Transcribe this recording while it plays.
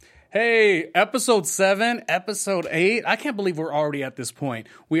Hey, episode 7, episode 8. I can't believe we're already at this point.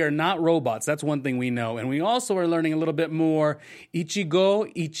 We are not robots. That's one thing we know. And we also are learning a little bit more Ichi go,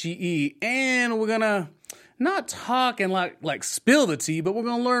 Ichi. And we're going to not talk and like spill the tea, but we're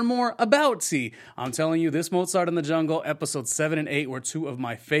going to learn more about tea. I'm telling you, this Mozart in the Jungle, episode 7 and 8 were two of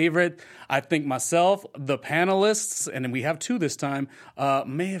my favorite. I think myself, the panelists, and we have two this time,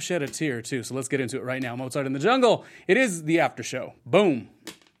 may have shed a tear too. So let's get into it right now. Mozart in the Jungle. It is the after show. Boom.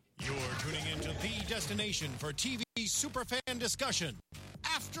 You're tuning into the destination for TV superfan discussion,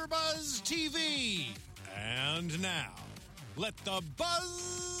 AfterBuzz TV. And now, let the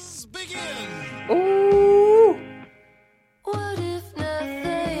buzz begin. Ooh. What if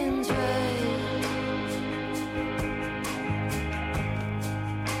nothing's right?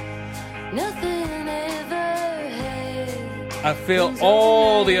 Nothing ever hates. I feel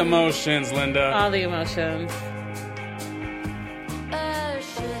all the emotions, Linda. All the emotions.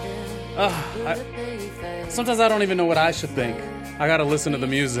 Sometimes I don't even know what I should think. I gotta listen to the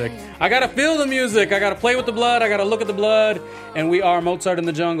music. I gotta feel the music. I gotta play with the blood. I gotta look at the blood. And we are Mozart in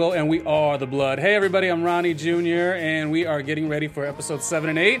the Jungle, and we are the blood. Hey, everybody, I'm Ronnie Jr., and we are getting ready for episode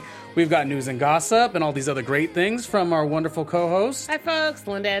 7 and 8. We've got news and gossip and all these other great things from our wonderful co-hosts. Hi, folks.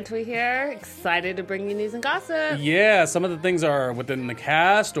 Linda Antwi here. Excited to bring you news and gossip. Yeah, some of the things are within the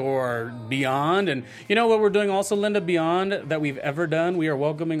cast or beyond. And you know what we're doing also, Linda, beyond that we've ever done? We are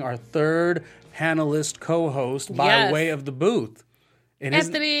welcoming our third panelist co-host by way of the booth.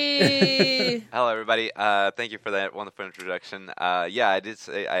 Anthony! Hello, everybody. Thank you for that wonderful introduction. Yeah, I did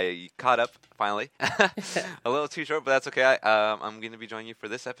say I caught up, finally. A little too short, but that's okay. I'm going to be joining you for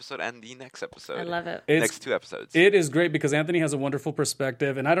this episode and the next episode. I love it. Next 2 episodes. It is great because Anthony has a wonderful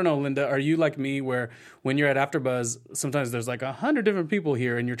perspective. And I don't know, Linda, are you like me where when you're at AfterBuzz, sometimes there's like 100 different people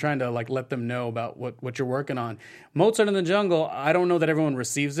here and you're trying to like let them know about what you're working on. Mozart in the Jungle, I don't know that everyone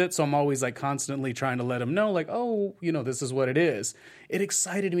receives it. So I'm always like constantly trying to let them know like, oh, you know, this is what it is. It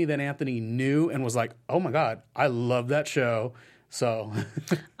excited me that Anthony knew and was like, oh my God, I love that show. So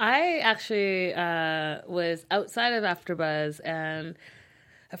I actually was outside of AfterBuzz, and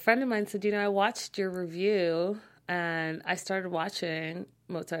a friend of mine said, you know, I watched your review and I started watching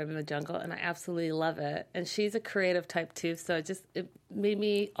Mozart in the Jungle, and I absolutely love it. And she's a creative type too, so it made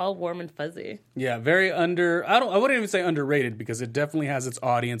me all warm and fuzzy. Yeah, very I wouldn't even say underrated because it definitely has its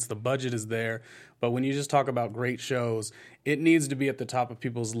audience. The budget is there. But when you just talk about great shows, it needs to be at the top of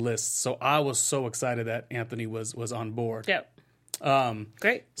people's lists. So I was so excited that Anthony was on board. Yep.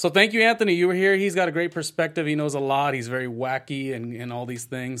 Great. So thank you, Anthony. You were here. He's got a great perspective. He knows a lot. He's very wacky and all these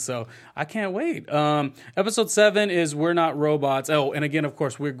things. So I can't wait. Episode 7 is We're Not Robots. Oh, and again, of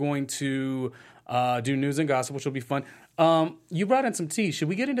course, we're going to do news and gossip, which will be fun. You brought in some tea. Should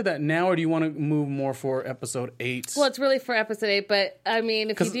we get into that now, or do you want to move more for episode 8? Well, it's really for episode 8, but I mean,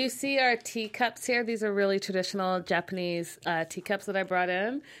 if you do see our teacups here, these are really traditional Japanese teacups that I brought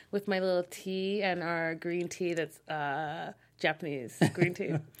in with my little tea and our green tea that's Japanese green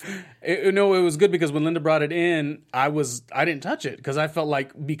tea. It was good because when Linda brought it in, I didn't touch it because I felt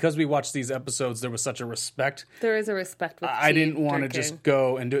like because we watched these episodes, there was such a respect. There is a respect with tea I didn't want to just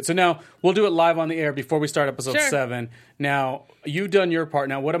go and do it. So now we'll do it live on the air before we start episode 7. Now, you've done your part.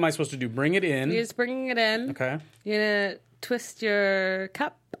 Now, what am I supposed to do? Bring it in. You're just bringing it in. Okay. You're going to twist your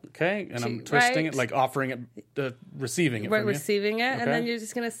cup. Okay, and I'm twisting it, like offering it, receiving it from you. Receiving it, okay. And then you're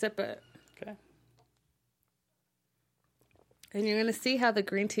just going to sip it. Okay. And you're going to see how the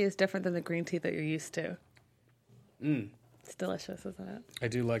green tea is different than the green tea that you're used to. It's delicious, isn't it? I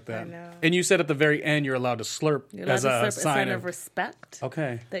do like that. I know. And you said at the very end you're allowed to slurp as a sign of respect.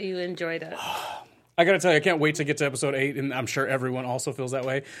 Okay. That you enjoyed it. I got to tell you, I can't wait to get to episode 8, and I'm sure everyone also feels that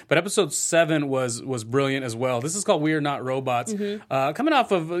way. But episode 7 was brilliant as well. This is called We're Not Robots. Mm-hmm. Coming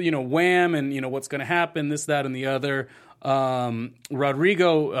off of, Wham! And, what's going to happen, this, that, and the other.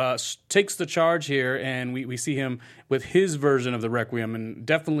 Rodrigo takes the charge here, and we see him with his version of the Requiem. And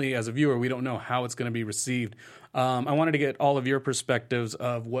definitely, as a viewer, we don't know how it's going to be received. I wanted to get all of your perspectives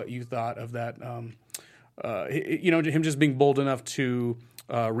of what you thought of that. Him just being bold enough to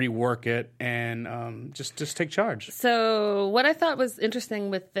rework it and just take charge. So what I thought was interesting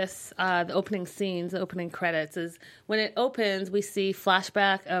with this, the opening scenes, the opening credits, is when it opens, we see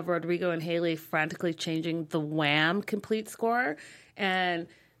flashback of Rodrigo and Haley frantically changing the Wham! Complete score. And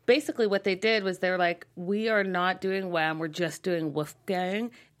basically what they did was they were like, we are not doing Wham!, we're just doing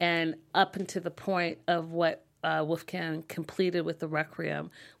Wolfgang. And up until the point of what Wolfgang completed with the Requiem,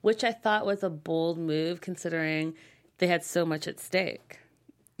 which I thought was a bold move considering they had so much at stake.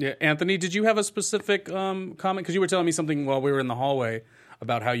 Yeah, Anthony, did you have a specific comment? Because you were telling me something while we were in the hallway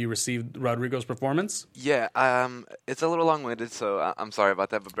about how you received Rodrigo's performance? Yeah, it's a little long-winded, so I'm sorry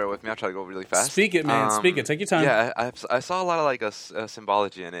about that, but bear with me. I'll try to go really fast. Speak it, man. Speak it. Take your time. Yeah, I saw a lot of like a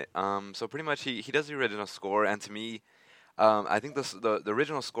symbology in it. So pretty much he does the original score, and to me, I think the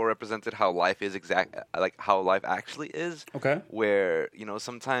original score represented how life is like how life actually is. Okay. Where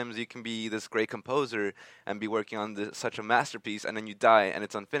sometimes you can be this great composer and be working on such a masterpiece, and then you die and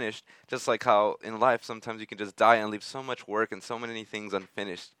it's unfinished. Just like how in life sometimes you can just die and leave so much work and so many things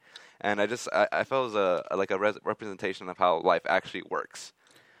unfinished. And I felt it was a representation of how life actually works.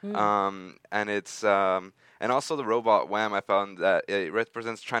 And it's and also the robot Wham, I found that it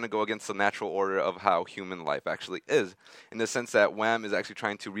represents trying to go against the natural order of how human life actually is, in the sense that Wham is actually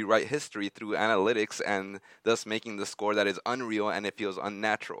trying to rewrite history through analytics and thus making the score that is unreal and it feels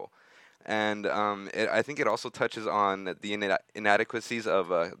unnatural. And I think it also touches on the inadequacies of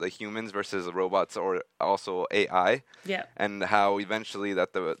the humans versus the robots, or also AI. Yeah. And how eventually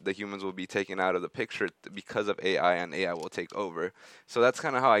that the humans will be taken out of the picture because of AI, and AI will take over. So that's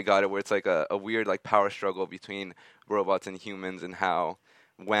kind of how I got it, where it's like a weird like power struggle between robots and humans, and how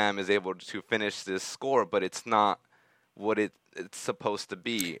Wham is able to finish this score, but it's not what it's supposed to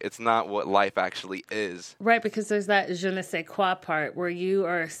be. It's not what life actually is. Right, because there's that je ne sais quoi part where you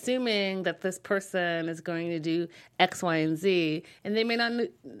are assuming that this person is going to do X, Y, and Z, and they may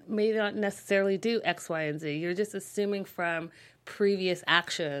not necessarily do X, Y, and Z. You're just assuming from previous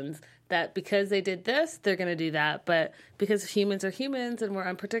actions that because they did this, they're going to do that. But because humans are humans and we're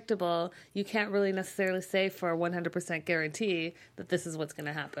unpredictable, you can't really necessarily say for 100% guarantee that this is what's going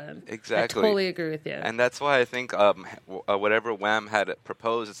to happen. Exactly. I totally agree with you. And that's why I think whatever Wham had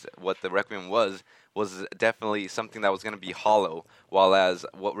proposed, what the Requiem was definitely something that was going to be hollow, while as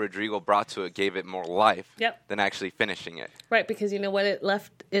what Rodrigo brought to it gave it more life than actually finishing it. Right, because you know what? It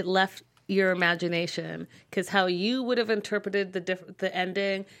left your imagination, because how you would have interpreted the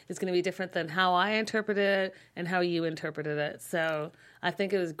ending is going to be different than how I interpreted it and how you interpreted it. So I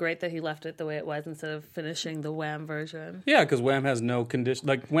think it was great that he left it the way it was instead of finishing the Wham version. Yeah, because Wham has no condition.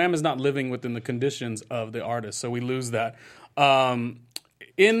 Like, Wham is not living within the conditions of the artist, so we lose that.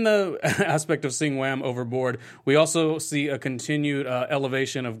 In the aspect of seeing Wham overboard, we also see a continued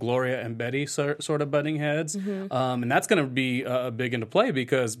elevation of Gloria and Betty sort of butting heads. And that's going to be big into play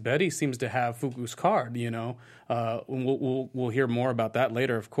because Betty seems to have Fuku's card, We'll hear more about that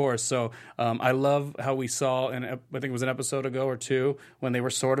later, of course. So I love how we saw, I think it was an episode ago or two, when they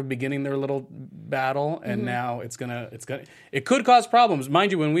were sort of beginning their little battle, and now it could cause problems.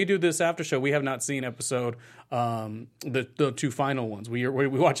 Mind you, when we do this after show, we have not seen episode the two final ones. We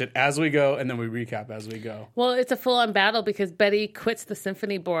watch it as we go, and then we recap as we go. Well, it's a full-on battle because Betty quits the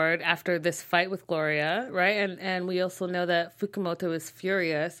symphony board after this fight with Gloria, right? And we also know that Fukumoto is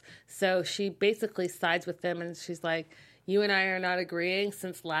furious, so she basically sides with them, and she's like, you and I are not agreeing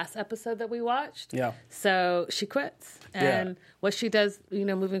since last episode that we watched. Yeah. So she quits. And what she does,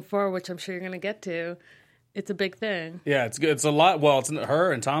 moving forward, which I'm sure you're going to get to, it's a big thing. Yeah, it's good. It's a lot. Well, it's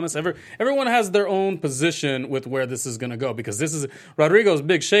her and Thomas. Everyone has their own position with where this is going to go, because this is Rodrigo's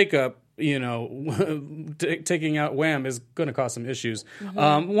big shakeup. Taking out Wham is going to cause some issues.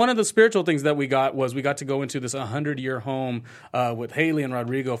 One of the spiritual things that we got to go into this 100-year home with Haley and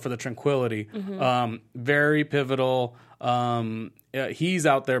Rodrigo for the Tranquility. Very pivotal. He's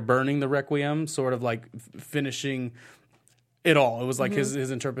out there burning the Requiem, sort of like finishing it all. It was like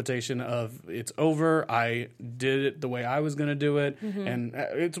his interpretation of it's over. I did it the way I was going to do it. And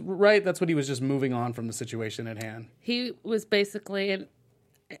it's right. That's what he was just moving on from the situation at hand. He was basically,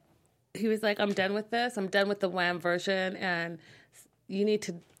 he was like, I'm done with this. I'm done with the Wham version. And you need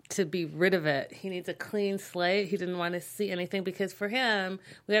to be rid of it. He needs a clean slate. He didn't want to see anything, because for him,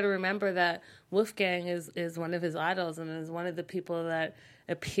 we got to remember that Wolfgang is one of his idols and is one of the people that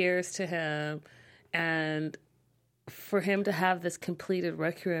appears to him. And for him to have this completed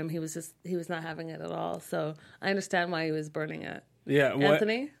Requiem, he was not having it at all. So I understand why he was burning it. Yeah,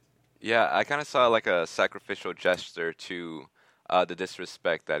 Anthony? Yeah, I kind of saw like a sacrificial gesture to the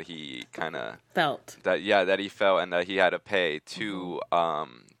disrespect that he kind of felt. That he felt, and that he had to pay to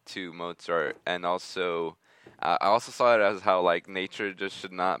Mozart. And also, I also saw it as how like nature just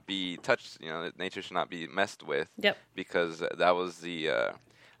should not be touched. Nature should not be messed with. Yep. Because that was the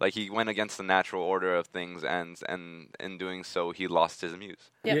like he went against the natural order of things, and in doing so, he lost his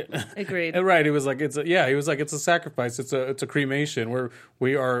muse. Yep, agreed. Right. It was like he was like it's a sacrifice. It's a cremation.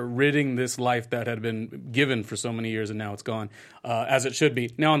 We are ridding this life that had been given for so many years, and now it's gone, as it should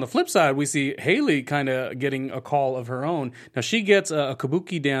be. Now on the flip side, we see Haley kind of getting a call of her own. Now she gets a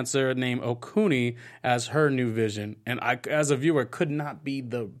kabuki dancer named Okuni as her new vision, and I, as a viewer, could not be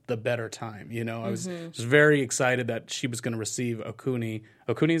the better time. You know, I was just very excited that she was going to receive Okuni.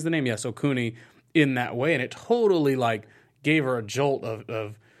 Okuni is the name, yes, Okuni, in that way, and it totally like gave her a jolt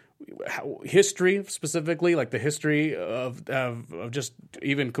of history, specifically like the history of just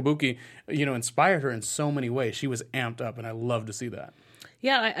even kabuki, you know, inspired her in so many ways. She was amped up, and I love to see that.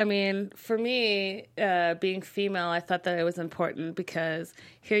 Yeah, I mean, for me, being female, I thought that it was important because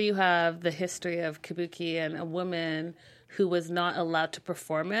here you have the history of kabuki and a woman who was not allowed to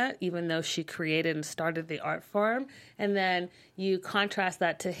perform it, even though she created and started the art form. And then you contrast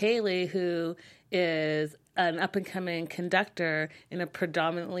that to Haley, who is an up-and-coming conductor in a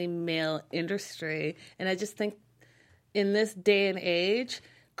predominantly male industry. And I just think in this day and age,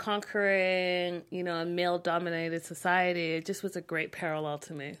 conquering, you know, a male-dominated society, it just was a great parallel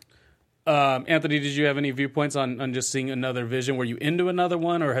to me. Anthony, did you have any viewpoints on just seeing another vision? Were you into another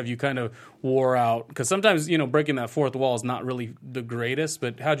one, or have you kind of wore out? Because sometimes, you know, breaking that fourth wall is not really the greatest,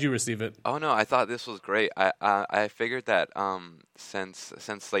 but how'd you receive it? Oh no, I thought this was great. I figured that since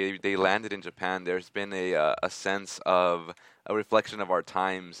they landed in Japan, there's been a sense of a reflection of our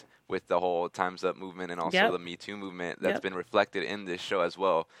times with the whole Time's Up movement and also the Me Too movement that's been reflected in this show as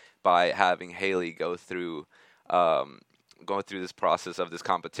well by having Haley go through this process of this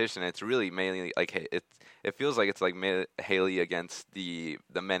competition. It's really mainly like it feels like it's like Haley against the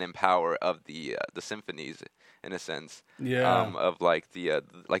men in power of the symphonies in a sense. Yeah. Of like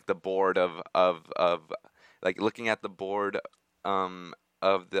the board of like looking at the board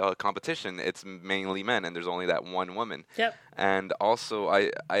of the competition, it's mainly men, and there's only that one woman. Yep. And also,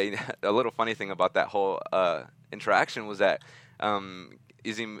 I a little funny thing about that whole interaction was that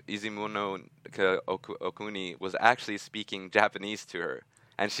Izumono Okuni was actually speaking Japanese to her,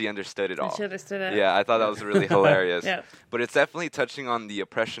 and she understood it all. She understood it. Yeah, I thought that was really hilarious. Yep. But it's definitely touching on the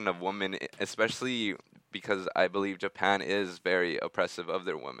oppression of women, especially because I believe Japan is very oppressive of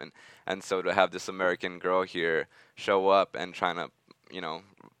their women. And so to have this American girl here show up and trying to, you know,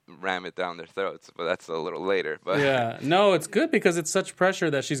 ram it down their throats, but that's a little later. But yeah, no, it's good because it's such pressure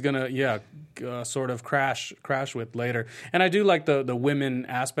that she's gonna sort of crash with later. And I do like the women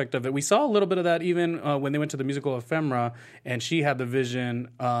aspect of it. We saw a little bit of that even when they went to the musical Ephemera, and she had the vision,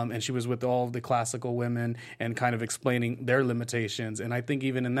 and she was with all of the classical women and kind of explaining their limitations. And I think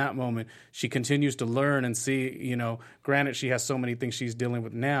even in that moment, she continues to learn and see. You know, granted, she has so many things she's dealing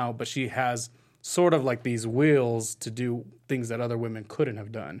with now, but she has sort of like these wills to do things that other women couldn't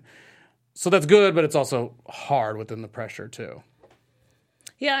have done. So that's good, but it's also hard within the pressure too.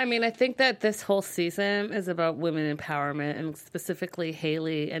 Yeah, I mean, I think that this whole season is about women empowerment, and specifically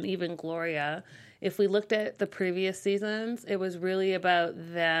Haley and even Gloria. If we looked at the previous seasons, it was really about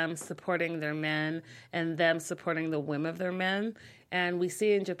them supporting their men and them supporting the whim of their men. And we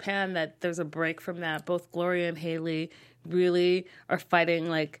see in Japan that there's a break from that. Both Gloria and Haley really are fighting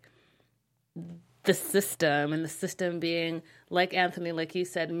like the system, and the system being, like Anthony, like you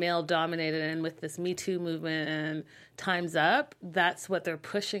said, male dominated, and with this Me Too movement and Time's Up, that's what they're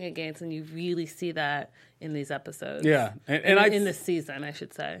pushing against, and you really see that in these episodes. Yeah, in this season, I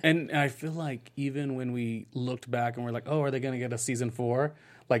should say. And I feel like even when we looked back and we're like, oh, are they going to get a season 4?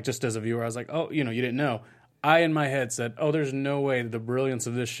 Like, just as a viewer, I was like, oh, you know, you didn't know. I, in my head, said, oh, there's no way the brilliance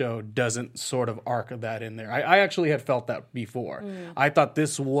of this show doesn't sort of arc that in there. I actually had felt that before. I thought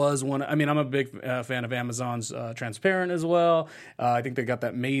this was one. I mean, I'm a big fan of Amazon's Transparent as well. I think they got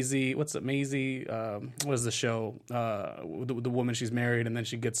that Maisie. What's it, Maisie? What is the show? The woman, she's married, and then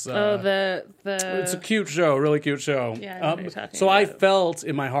she gets... the... It's a cute show, really cute show. Yeah, I know what you're talking so about. I felt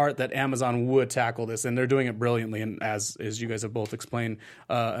in my heart that Amazon would tackle this, and they're doing it brilliantly, and as you guys have both explained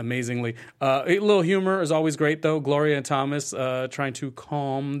amazingly. A little humor is always great, though. Gloria and Thomas trying to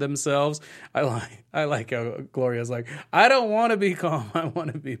calm themselves. I like how Gloria's like, I don't want to be calm. I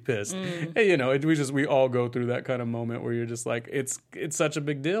want to be pissed. And, you know, we all go through that kind of moment where you're just like, it's such a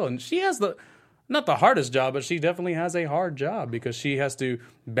big deal. And she has not the hardest job, but she definitely has a hard job because she has to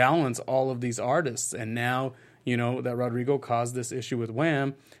balance all of these artists. And now, you know, that Rodrigo caused this issue with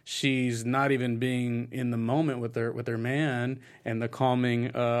Wham, she's not even being in the moment with her man and the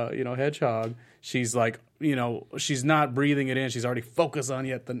calming, hedgehog. She's like, you know, she's not breathing it in. She's already focused on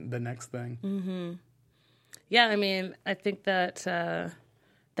yet the next thing. Mm-hmm. Yeah, I mean, I think that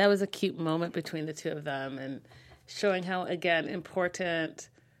that was a cute moment between the two of them, and showing how, again, important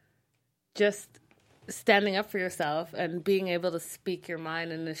just standing up for yourself and being able to speak your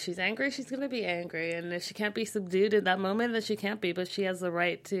mind. And if she's angry, she's going to be angry. And if she can't be subdued in that moment, then she can't be. But she has the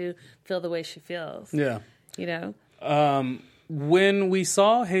right to feel the way she feels. Yeah. You know? When we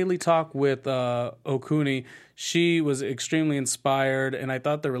saw Haley talk with Okuni, she was extremely inspired, and I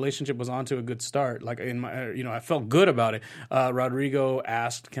thought the relationship was on to a good start. Like I felt good about it. Rodrigo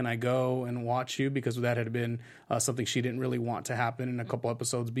asked, "Can I go and watch you?" Because that had been something she didn't really want to happen in a couple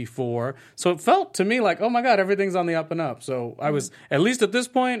episodes before. So it felt to me like, oh my God, everything's on the up and up. So I was, at least at this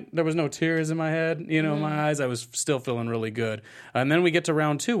point, there was no tears in my head, in my eyes. I was still feeling really good. And then we get to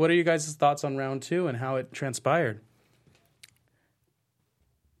round 2. What are you guys' thoughts on round 2 and how it transpired?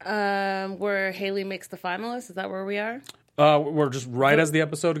 Where Haley makes the finalists, is that where we are? We're just right as the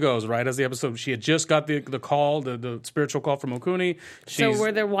episode goes. Right as the episode, she had just got the call, the spiritual call from Okuni. So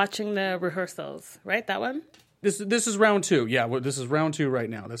where they're watching the rehearsals, right? That one. This is round 2. Yeah, this is round 2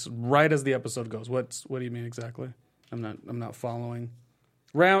 right now. This is right as the episode goes. What do you mean exactly? I'm not following.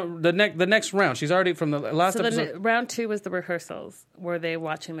 The next round. She's already from the last episode. Round 2 was the rehearsals. Were they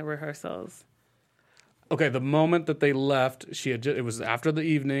watching the rehearsals? Okay, the moment that they left, it was after the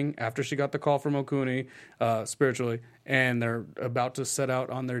evening, after she got the call from Okuni, spiritually, and they're about to set out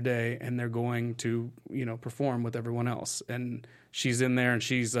on their day, and they're going to, perform with everyone else. And she's in there, and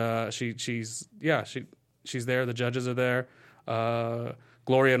she's there. The judges are there.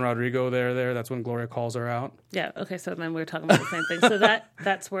 Gloria and Rodrigo, they're there. That's when Gloria calls her out. Yeah. Okay. So then we're talking about the same thing. So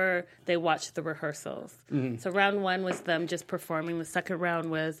that's where they watched the rehearsals. Mm-hmm. So round 1 was them just performing. The second round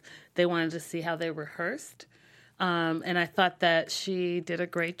was they wanted to see how they rehearsed. And I thought that she did a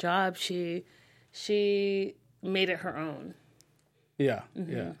great job. She made it her own. Yeah.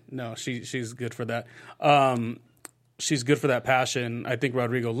 Mm-hmm. Yeah. No, she's good for that. She's good for that passion. I think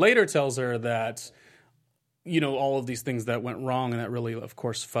Rodrigo later tells her that, all of these things that went wrong, and that really, of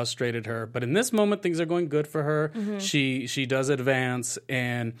course, frustrated her. But in this moment, things are going good for her. Mm-hmm. She does advance,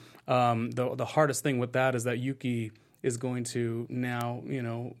 and the hardest thing with that is that Yuki is going to now,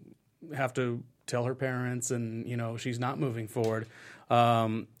 have to tell her parents, and, she's not moving forward.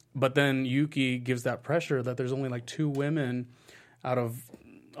 But then Yuki gives that pressure that there's only like 2 women out of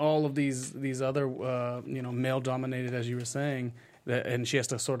all of these other, male-dominated, as you were saying, and she has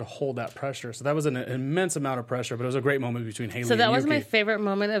to sort of hold that pressure. So that was an immense amount of pressure, but it was a great moment between Haley and Yuki. So that was my favorite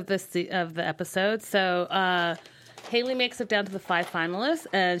moment of the episode. So Haley makes it down to the 5 finalists,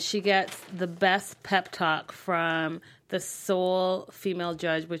 and she gets the best pep talk from the sole female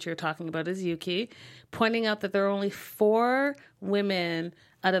judge, which you're talking about is Yuki, pointing out that there are only 4 women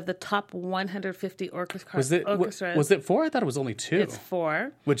out of the top 150 orchestras. Was it 4? I thought it was only 2. It's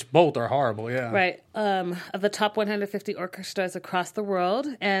 4. Which both are horrible, yeah. Right. Of the top 150 orchestras across the world,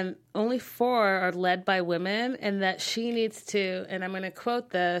 and only 4 are led by women, and that she needs to, and I'm going to quote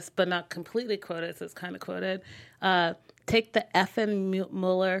this, but not completely quote it, so it's kind of quoted, take the effing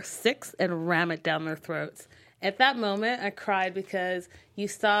Mueller 6 and ram it down their throats. At that moment, I cried because you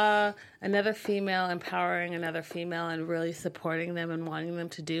saw another female empowering another female and really supporting them and wanting them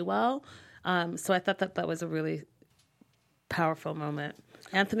to do well. So I thought that was a really powerful moment.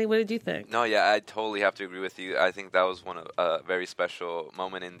 Anthony, what did you think? No, yeah, I totally have to agree with you. I think that was a very special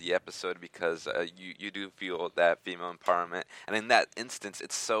moment in the episode because you do feel that female empowerment. And in that instance,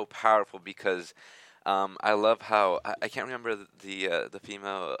 it's so powerful because I love how I can't remember the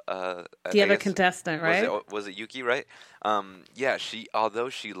female. The other contestant, right? Was it Yuki? Right? Yeah. Although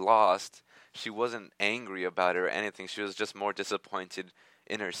she lost, she wasn't angry about it or anything. She was just more disappointed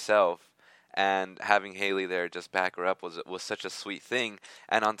in herself. And having Haley there just back her up was such a sweet thing.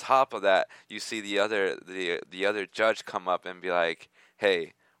 And on top of that, you see the other judge come up and be like,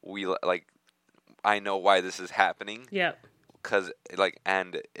 "Hey, I know why this is happening. Yeah.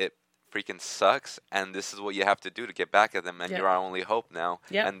 And it freaking sucks, and this is what you have to do to get back at them, and you're our only hope now."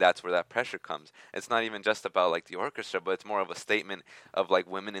 And that's where that pressure comes. It's not even just about the orchestra, but it's more of a statement of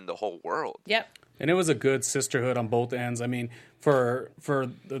women in the whole world. And it was a good sisterhood on both ends. I mean, for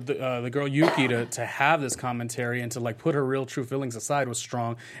the girl Yuki to have this commentary and to put her real true feelings aside was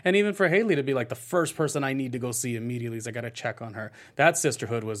strong. And even for Haley to be the first person I need to go see immediately is I got to check on her. That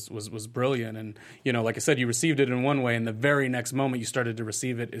sisterhood was brilliant. And like I said, you received it in one way, and the very next moment you started to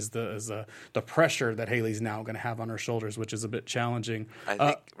receive it is the pressure that Haley's now going to have on her shoulders, which is a bit challenging. I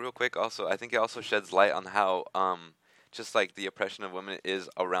think real quick also, I think it also sheds light on how just the oppression of women is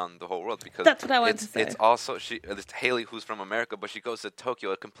around the whole world, because that's what I wanted to say. It's also it's Haley who's from America, but she goes to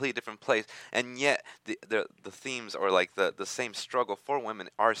Tokyo, a completely different place, and yet the themes or the same struggle for women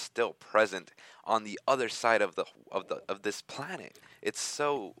are still present on the other side of this planet. It's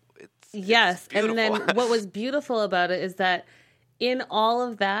yes, beautiful. And then what was beautiful about it is that in all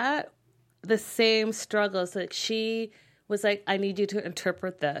of that, the same struggles. Like she was like, I need you to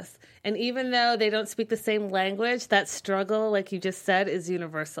interpret this. And even though they don't speak the same language, that struggle, like you just said, is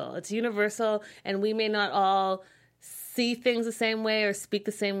universal. It's universal, and we may not all see things the same way or speak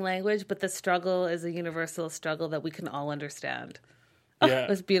the same language, but the struggle is a universal struggle that we can all understand. Oh, Yeah. it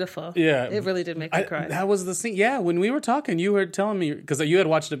was beautiful. Yeah. It really did make me cry. That was the scene. Yeah, when we were talking, you were telling me, because you had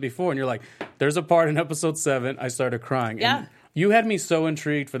watched it before, and you're like, there's a part in episode 7, I started crying. Yeah. And you had me so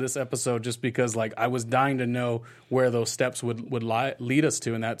intrigued for this episode just because, like, I was dying to know where those steps would lead us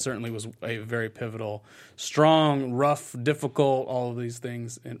to, and that certainly was a very pivotal, strong, rough, difficult, all of these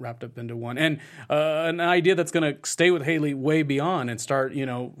things wrapped up into one. And an idea that's going to stay with Haley way beyond and start,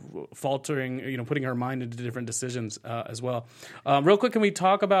 faltering, putting her mind into different decisions as well. Real quick, can we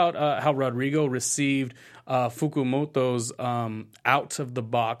talk about how Rodrigo received Fukumoto's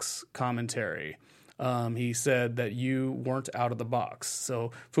out-of-the-box commentary? He said that you weren't out of the box.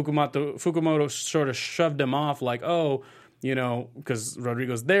 So Fukumoto sort of shoved him off like, because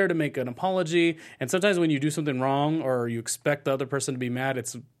Rodrigo's there to make an apology. And sometimes when you do something wrong or you expect the other person to be mad,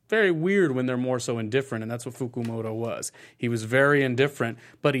 it's very weird when they're more so indifferent. And that's what Fukumoto was. He was very indifferent,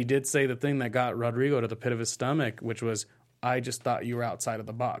 but he did say the thing that got Rodrigo to the pit of his stomach, which was, I just thought you were outside of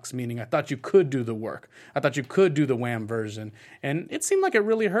the box, meaning I thought you could do the work. I thought you could do the Wham version. And it seemed like it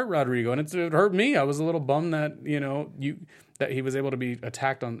really hurt Rodrigo, and it hurt me. I was a little bummed that, that he was able to be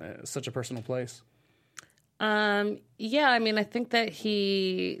attacked on such a personal place. Yeah, I mean, I think that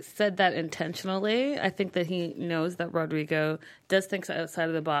he said that intentionally. I think that he knows that Rodrigo does things outside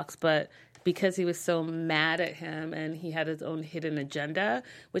of the box, but because he was so mad at him and he had his own hidden agenda,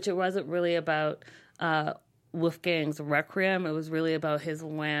 which it wasn't really about Wolfgang's Requiem. It was really about his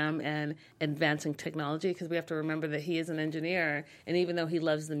Wham and advancing technology, because we have to remember that he is an engineer, and even though he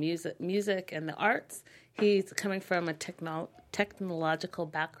loves the music and the arts, he's coming from a technological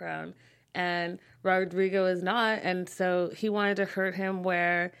background, and Rodrigo is not, and so he wanted to hurt him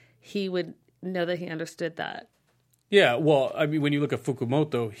where he would know that he understood that. Yeah, well, I mean, when you look at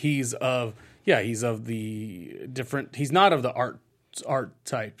Fukumoto, he's not of the art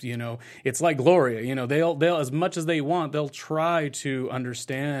type, it's like Gloria, they'll as much as they want, they'll try to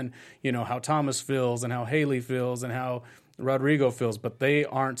understand, how Thomas feels and how Haley feels and how Rodrigo feels, but they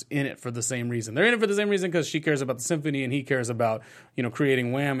aren't in it for the same reason. They're in it for the same reason because she cares about the symphony and he cares about,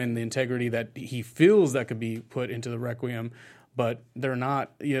 creating Wham and the integrity that he feels that could be put into the Requiem, but they're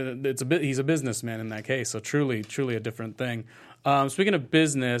not, he's a businessman in that case. So truly a different thing. Speaking of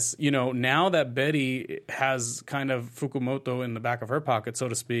business, now that Betty has kind of Fukumoto in the back of her pocket, so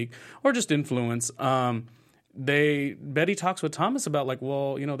to speak, or just influence, Betty talks with Thomas about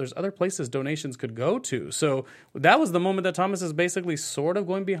there's other places donations could go to. So that was the moment that Thomas is basically sort of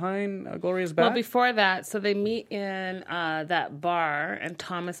going behind Gloria's back. Well, before that, so they meet in that bar, and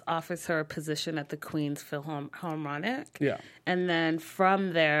Thomas offers her a position at the Queen's Philharmonic. Yeah. And then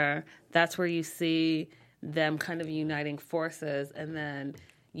from there, that's where you see them kind of uniting forces and then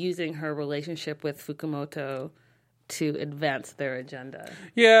using her relationship with Fukumoto to advance their agenda.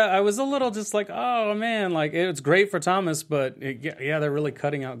 Yeah, I was a little just like, oh man, it's great for Thomas, but they're really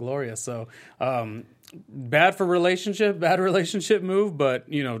cutting out Gloria. So bad relationship move, but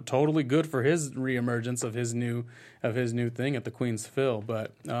totally good for his reemergence of his new thing at the Queen's Phil.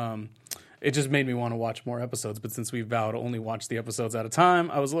 But it just made me want to watch more episodes. But since we vowed to only watch the episodes at a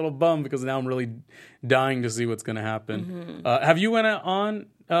time, I was a little bummed because now I'm really dying to see what's going to happen. Mm-hmm. Have you went on,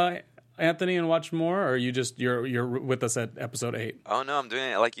 Anthony, and watched more, or you're with us at episode 8? Oh no, I'm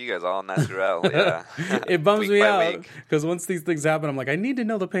doing it like you guys, all natural. Yeah, it bums me out because once these things happen, I'm like, I need to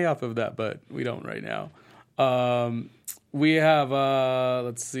know the payoff of that, but we don't right now. We have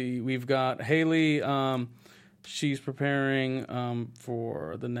let's see, we've got Haley. She's preparing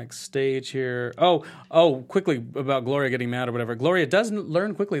for the next stage here. Oh, quickly about Gloria getting mad or whatever. Gloria does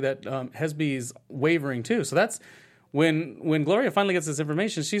learn quickly that Hesby's wavering too. So that's when Gloria finally gets this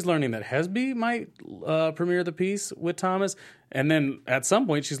information, she's learning that Hesby might premiere the piece with Thomas. And then at some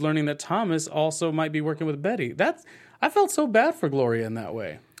point, she's learning that Thomas also might be working with Betty. I felt so bad for Gloria in that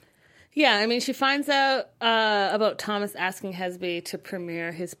way. Yeah, I mean, she finds out about Thomas asking Hesby to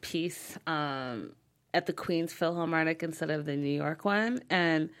premiere his piece at the Queen's Philharmonic instead of the New York one.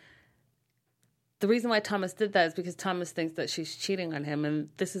 And the reason why Thomas did that is because Thomas thinks that she's cheating on him. And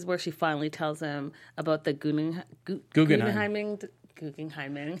this is where she finally tells him about the Guggenheiming. The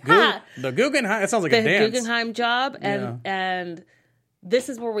Guggenheim. It sounds like a dance. The Guggenheim job. And this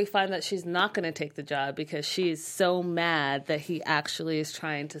is where we find that she's not going to take the job because she's so mad that he actually is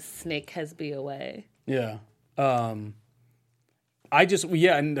trying to snake Hesby away. Yeah.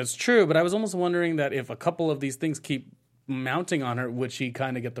 And that's true, but I was almost wondering that if a couple of these things keep mounting on her, would she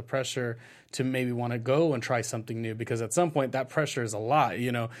kind of get the pressure to maybe want to go and try something new? Because at some point that pressure is a lot.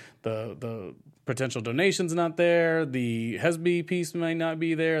 The potential donations not there, the Hesby piece might not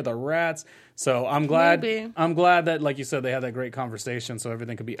be there, the rats. So I'm glad that, like you said, they had that great conversation, so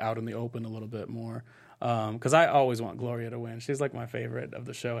everything could be out in the open a little bit more. Because I always want Gloria to win. She's like my favorite of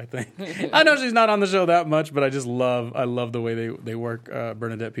the show, I think. I know she's not on the show that much, but I love the way they work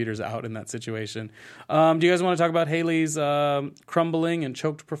Bernadette Peters out in that situation. Do you guys want to talk about Haley's crumbling and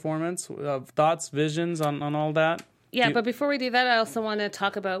choked performance? Thoughts, visions on all that? Yeah, but before we do that, I also want to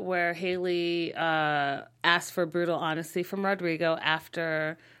talk about where Haley asked for brutal honesty from Rodrigo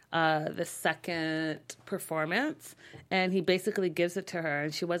after the second performance, and he basically gives it to her,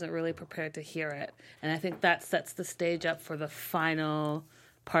 and she wasn't really prepared to hear it. And I think that sets the stage up for the final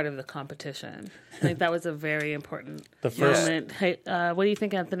part of the competition. I think that was a very important moment. Hey, what do you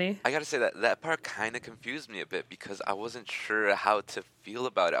think, Anthony? I gotta say that part kind of confused me a bit because I wasn't sure how to feel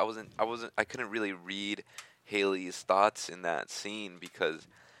about it. I couldn't really read Haley's thoughts in that scene because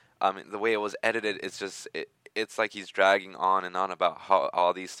the way it was edited, it's like he's dragging on and on about how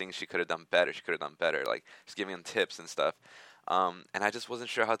all these things she could have done better. Like just giving him tips and stuff. And I just wasn't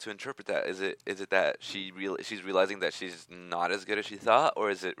sure how to interpret that. Is it that she's realizing that she's not as good as she thought, or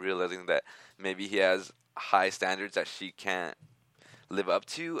is it realizing that maybe he has high standards that she can't live up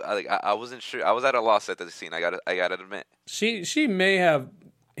to? I wasn't sure. I was at a loss at the scene. I gotta admit. She may have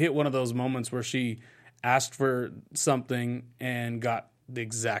hit one of those moments where she asked for something and got the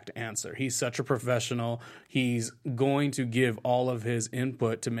exact answer. He's such a professional. He's going to give all of his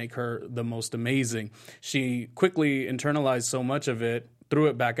input to make her the most amazing. She quickly internalized so much of it, threw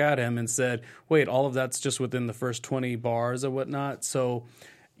it back at him and said, wait, all of that's just within the first 20 bars or whatnot. So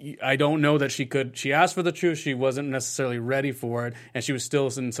I don't know that she asked for the truth. She wasn't necessarily ready for it. And she was still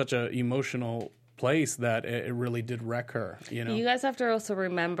in such an emotional place that it really did wreck her. You guys have to also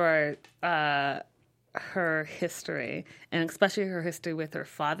remember, her history, and especially her history with her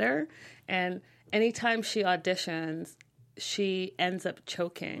father. And anytime she auditions, she ends up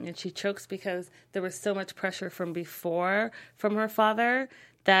choking. And she chokes because there was so much pressure from before from her father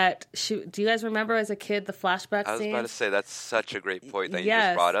that do you guys remember as a kid the flashback I was scenes? about to say that's such a great point that you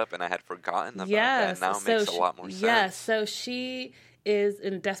just brought up, and I had forgotten about that. Now it makes a lot more sense. Yes, so she is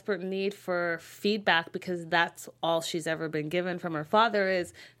in desperate need for feedback because that's all she's ever been given from her father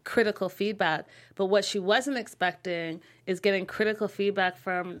is critical feedback. But what she wasn't expecting is getting critical feedback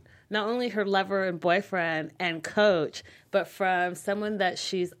from not only her lover and boyfriend and coach, but from someone that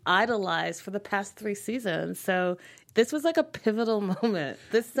she's idolized for the past 3 seasons. So this was like a pivotal moment.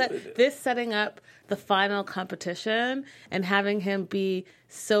 This setting up the final competition and having him be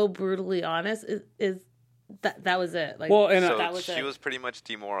so brutally honest is that was it. She was pretty much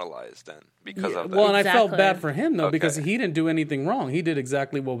demoralized then because of that. Well, and I felt bad for him though because he didn't do anything wrong. He did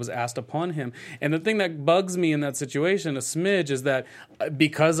exactly what was asked upon him. And the thing that bugs me in that situation a smidge is that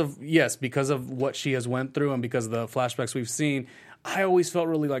because of what she has went through and because of the flashbacks we've seen, I always felt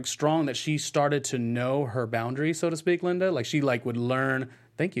really strong that she started to know her boundaries, so to speak, Linda. Like she would learn.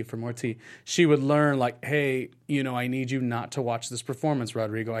 Thank you for more tea. She would learn hey, I need you not to watch this performance,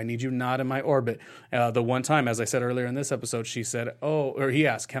 Rodrigo. I need you not in my orbit. The one time, as I said earlier in this episode, she said, he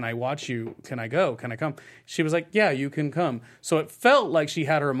asked, can I watch you? Can I go? Can I come? She was like, yeah, you can come. So it felt like she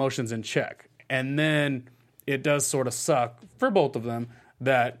had her emotions in check. And then it does sort of suck for both of them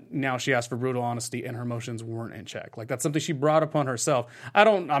that now she asked for brutal honesty and her emotions weren't in check. That's something she brought upon herself.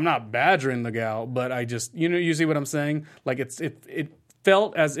 I'm not badgering the gal, but I just, you see what I'm saying? It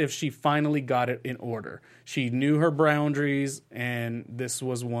felt as if she finally got it in order. She knew her boundaries, and this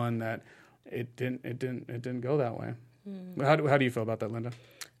was one that it didn't go that way. How do you feel about that, Linda?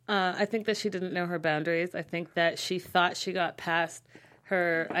 I think that she didn't know her boundaries. I think that she thought she got past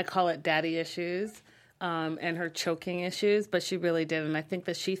her, I call it daddy issues, and her choking issues, but she really didn't. I think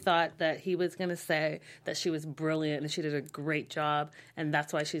that she thought that he was going to say that she was brilliant and she did a great job, and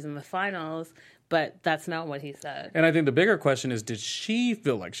that's why she's in the finals. But that's not what he said. And I think the bigger question is, did she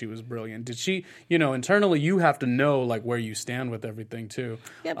feel like she was brilliant? Did she, internally you have to know where you stand with everything too.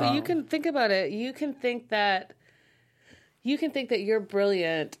 Yeah, but you can think about it. You can think that you're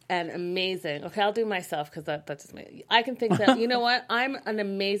brilliant and amazing. Okay, I'll do myself because that's just me. I can think that, you know what? I'm an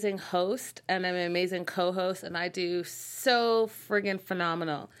amazing host and I'm an amazing co-host and I do so friggin'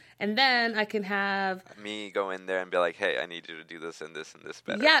 phenomenal. And then I can have me go in there and be like, hey, I need you to do this and this and this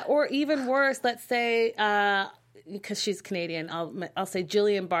better. Yeah, or even worse, let's say, because she's Canadian, I'll say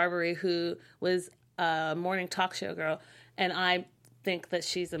Jillian Barbary, who was a morning talk show girl, and I think that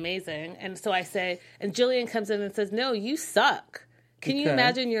she's amazing. And so I say, and Jillian comes in and says, no, you suck. Can you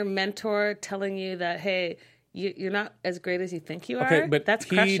imagine your mentor telling you that, hey, you're not as great as you think you are. Okay, but that's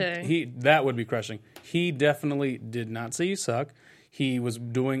crushing. That would be crushing. He definitely did not say you suck. He was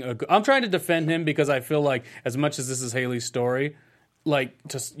doing I'm trying to defend him because I feel like as much as this is Haley's story, like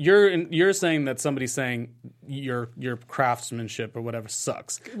just you're saying that somebody's saying your craftsmanship or whatever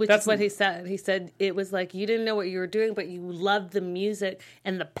sucks. That's what he said. He said it was like you didn't know what you were doing, but you loved the music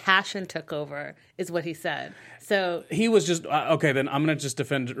and the passion took over. Is what he said. So he was just okay. Then I'm gonna just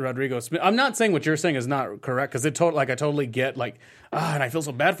defend Rodrigo Smith. I'm not saying what you're saying is not correct because I totally get and I feel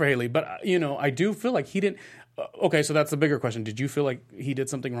so bad for Haley, but I do feel like he didn't. Okay, so that's the bigger question. Did you feel like he did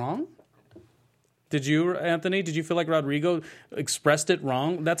something wrong? Did you, Anthony? Did you feel like Rodrigo expressed it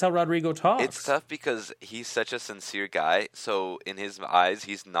wrong? That's how Rodrigo talks. It's tough because he's such a sincere guy. So in his eyes,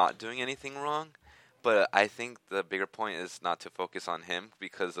 he's not doing anything wrong. But I think the bigger point is not to focus on him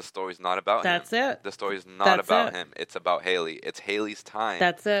because the story's not about him. That's it. The story's not about him. It's about Haley. It's Haley's time.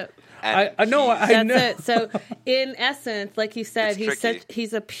 That's it. And I know. That's it. So in essence, like you said, It's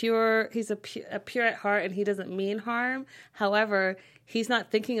he's a pure at heart, and he doesn't mean harm. However, he's not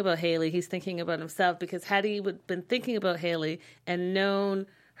thinking about Haley. He's thinking about himself because had he been thinking about Haley and known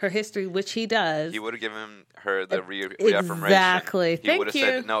her history, which he does, he would have given her the reaffirmation. Exactly. He would have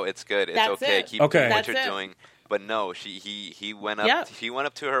said, "No, it's good. It's okay. Keep doing what you're doing." But no, he went up. Yep. He went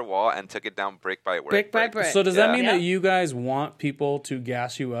up to her wall and took it down brick by brick. So does that mean that you guys want people to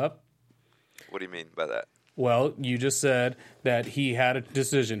gas you up? What do you mean by that? Well, you just said that he had a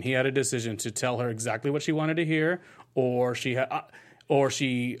decision. He had a decision to tell her exactly what she wanted to hear, or he could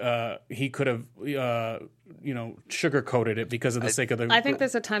have sugarcoated it because of the sake of the. I think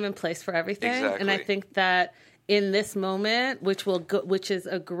there's a time and place for everything, Exactly. and I think that in this moment, which is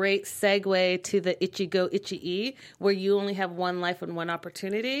a great segue to the Ichi go Ichi, where you only have one life and one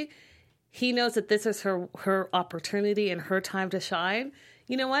opportunity. He knows that this is her opportunity and her time to shine.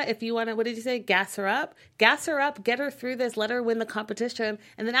 You know what? If you want to, what did you say? Gas her up, get her through this, let her win the competition.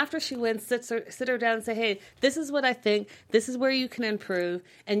 And then after she wins, sit her down and say, hey, this is what I think. This is where you can improve.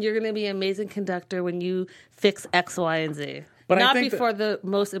 And you're going to be an amazing conductor when you fix X, Y, and Z. But not before the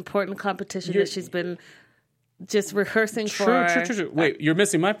most important competition that she's been just rehearsing for. True. Wait, you're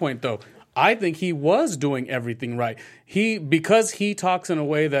missing my point, though. I think he was doing everything right. Because he talks in a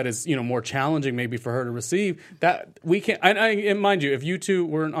way that is, more challenging maybe for her to receive, that we can't, and mind you, if you two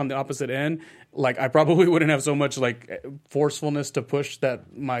weren't on the opposite end, I probably wouldn't have so much forcefulness to push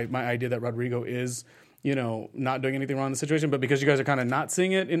that my idea that Rodrigo is, not doing anything wrong in the situation, but because you guys are kind of not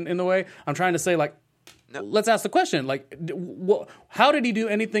seeing it in the way, I'm trying to say no. Let's ask the question. How did he do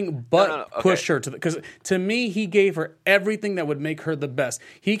anything but push her to the? Because to me, he gave her everything that would make her the best.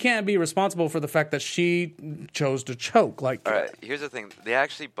 He can't be responsible for the fact that she chose to choke. All right, here's the thing. They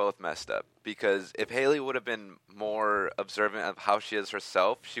actually both messed up. Because if Haley would have been more observant of how she is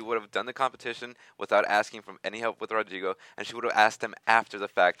herself, she would have done the competition without asking for any help with Rodrigo, and she would have asked him after the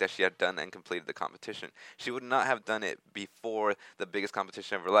fact that she had done and completed the competition. She would not have done it before the biggest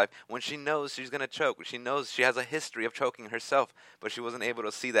competition of her life, when she knows she's going to choke. She knows she has a history of choking herself, but she wasn't able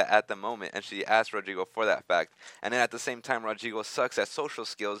to see that at the moment, and she asked Rodrigo for that fact. And then at the same time, Rodrigo sucks at social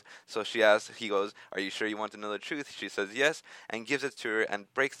skills, so he goes, are you sure you want to know the truth? She says yes, and gives it to her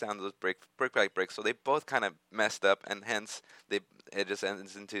and breaks down those brick by brick. So they both kind of messed up, and hence it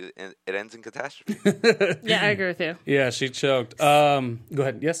ends in catastrophe. Yeah, I agree with you. Yeah, she choked. Go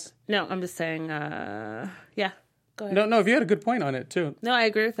ahead. Yes. No, I'm just saying. Yeah. Go ahead. No. If you had a good point on it too. No, I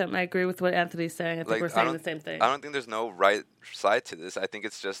agree with him. I agree with what Anthony's saying. I think we're saying the same thing. I don't think there's no right side to this. I think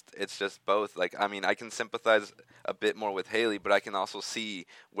it's just both. I can sympathize a bit more with Haley, but I can also see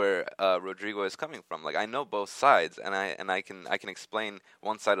where Rodrigo is coming from. I know both sides, and I can explain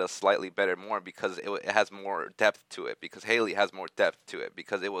one side a slightly better more because it has more depth to it. Because Haley has more depth to it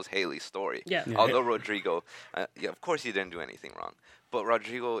because it was Haley's story. Yeah. Although Rodrigo, of course he didn't do anything wrong, but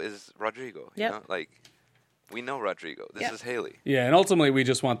Rodrigo is Rodrigo. You know? We know Rodrigo. This is Haley. Yeah, and ultimately we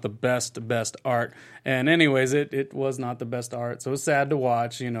just want the best art. And anyways, it was not the best art. So it's sad to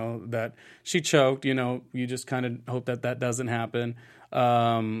watch, that she choked. You just kind of hope that doesn't happen.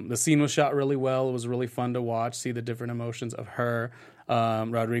 The scene was shot really well. It was really fun to watch, see the different emotions of her.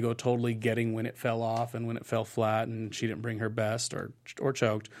 Rodrigo totally getting when it fell off and when it fell flat and she didn't bring her best or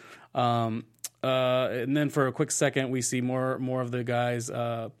choked. And then for a quick second, we see more of the guys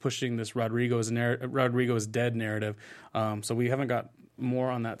pushing this Rodrigo's dead narrative. So we haven't got more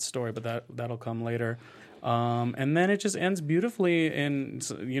on that story, but that'll come later. And then it just ends beautifully in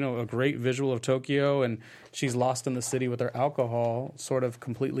a great visual of Tokyo, and she's lost in the city with her alcohol, sort of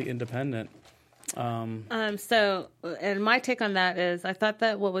completely independent. And my take on that is I thought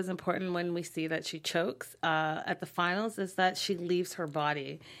that what was important when we see that she chokes at the finals is that she leaves her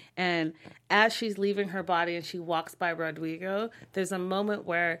body. And as she's leaving her body and she walks by Rodrigo, there's a moment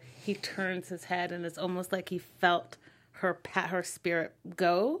where he turns his head and it's almost like he felt her spirit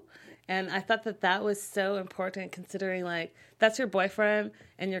go. And I thought that was so important considering, like, that's your boyfriend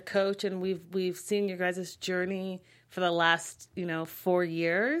and your coach, and we've seen your guys' journey for the last, 4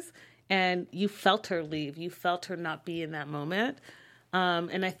 years. And you felt her leave. You felt her not be in that moment.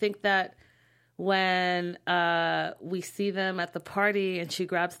 And I think that when we see them at the party and she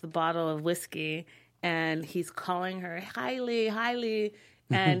grabs the bottle of whiskey and he's calling her, Hailey,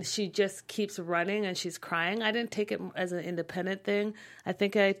 and she just keeps running and she's crying. I didn't take it as an independent thing. I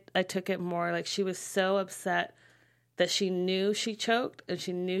think I took it more like she was so upset that she knew she choked and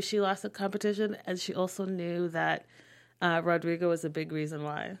she knew she lost the competition. And she also knew that Rodrigo was a big reason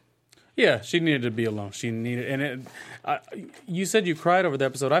why. Yeah, she needed to be alone. She needed, and you said you cried over the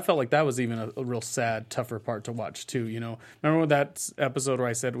episode. I felt like that was even a real sad, tougher part to watch too. Remember when that episode where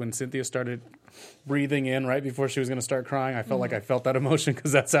I said when Cynthia started breathing in right before she was going to start crying? I felt like I felt that emotion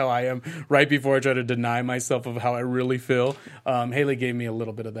because that's how I am right before I try to deny myself of how I really feel. Hailey gave me a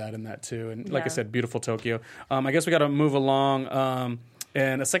little bit of that in that too, and like I said, beautiful Tokyo. I guess we got to move along.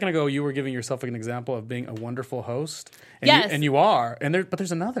 And a second ago, you were giving yourself an example of being a wonderful host. And yes. You are. But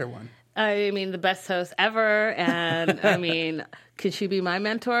there's another one. I mean, the best host ever. And I mean, could she be my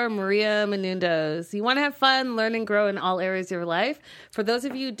mentor? Maria Menounos. You want to have fun, learn, and grow in all areas of your life? For those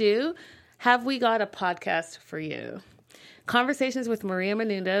of you who do, have we got a podcast for you? Conversations with Maria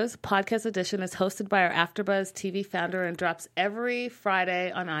Menounos, podcast edition, is hosted by our AfterBuzz TV founder and drops every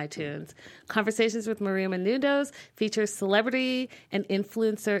Friday on iTunes. Conversations with Maria Menounos features celebrity and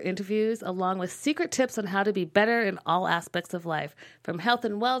influencer interviews along with secret tips on how to be better in all aspects of life, from health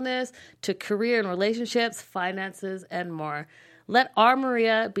and wellness to career and relationships, finances, and more. Let our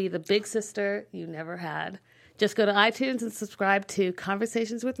Maria be the big sister you never had. Just go to iTunes and subscribe to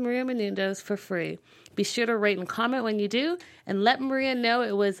Conversations with Maria Menounos for free. Be sure to rate and comment when you do, and let Maria know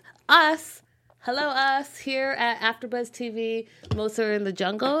it was us, here at AfterBuzz TV, Mozart in the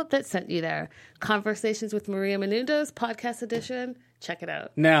Jungle, that sent you there. Conversations with Maria Menounos, podcast edition. Check it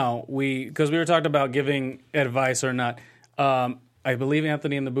out. Now, because we were talking about giving advice or not, I believe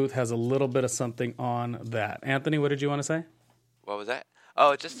Anthony in the booth has a little bit of something on that. Anthony, what did you want to say? What was that?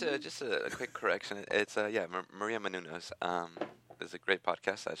 Oh, just a quick correction. It's Maria Menounos. Is a great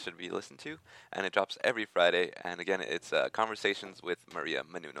podcast that should be listened to, and it drops every Friday. And again, it's Conversations with Maria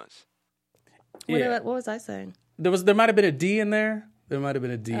Menounos. What was I saying? There might have been a D in there. There might have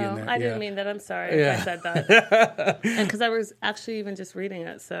been a D in there. I didn't mean that. I'm sorry if I said that. And because I was actually even just reading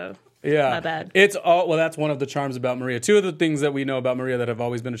it, so my bad. That's one of the charms about Maria. Two of the things that we know about Maria that have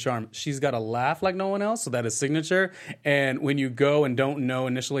always been a charm. She's got a laugh like no one else, so that is signature. And when you go and don't know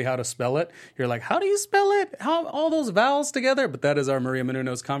initially how to spell it, you're like, how do you spell it? How all those vowels together? But that is our Maria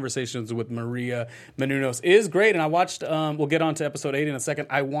Menounos. Conversations with Maria Menounos is great. And I watched, we'll get on to episode 8 in a second.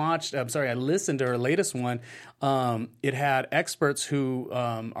 I listened to her latest one. It had experts who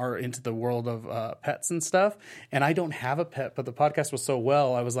are into the world of pets and stuff. And I don't have a pet, but the podcast was so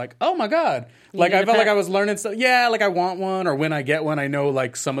well, I was like, oh my God. Like, I felt like I was learning stuff. Yeah, like I want one, or when I get one, I know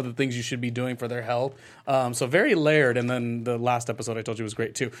like some of the things you should be doing for their health. So very layered. And then the last episode I told you was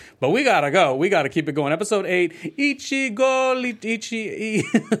great too. But we gotta go. We gotta keep it going. Episode 8, Ichi go, Ichi.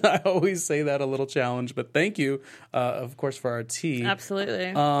 I always say that, a little challenge, but thank you, of course, for our tea.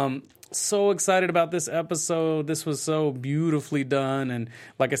 Absolutely. So excited about this episode. This was so beautifully done. And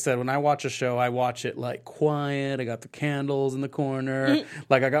like I said, when I watch a show, I watch it like quiet. I got the candles in the corner.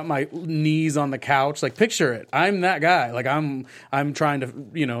 Like I got my knees on the couch. Like picture it. I'm that guy. Like I'm trying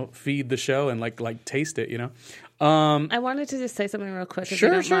to, feed the show and like taste it, I wanted to just say something real quick, if you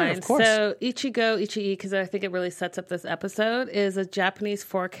don't mind. Of course. So, Ichigo, Ichi, because I think it really sets up this episode, is a Japanese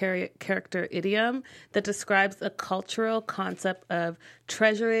four-character idiom that describes a cultural concept of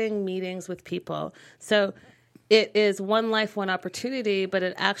treasuring meetings with people. So, it is one life, one opportunity, but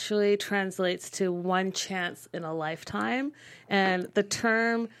it actually translates to one chance in a lifetime. And the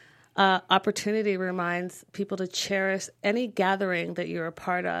term opportunity reminds people to cherish any gathering that you're a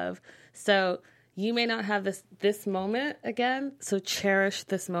part of. So, you may not have this moment again, so cherish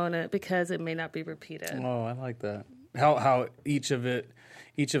this moment because it may not be repeated. Oh, I like that. How each of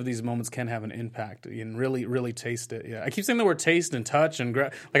these moments can have an impact and really, really taste it. Yeah, I keep saying the word taste and touch and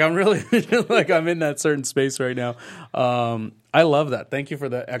like I'm really like I'm in that certain space right now. I love that. Thank you for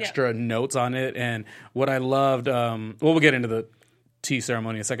the extra notes on it. And what I loved, we'll get into the tea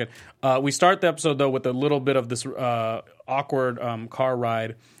ceremony in a second. We start the episode though with a little bit of this awkward car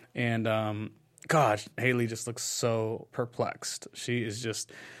ride and. God, Haley just looks so perplexed.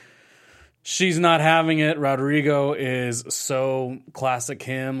 She's not having it. Rodrigo is so classic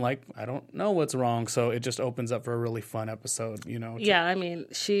him. Like, I don't know what's wrong. So it just opens up for a really fun episode, Yeah, I mean,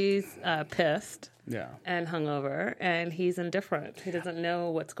 she's pissed. Yeah. And hungover, and he's indifferent. He doesn't know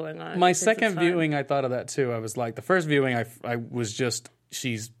what's going on. My second viewing, I thought of that too. I was like, the first viewing, I was just,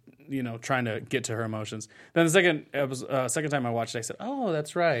 she's, trying to get to her emotions. Then the second time I watched it, I said, oh,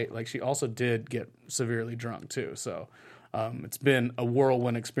 that's right. Like, she also did get severely drunk too. So it's been a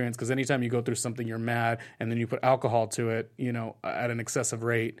whirlwind experience, because anytime you go through something, you're mad, and then you put alcohol to it, at an excessive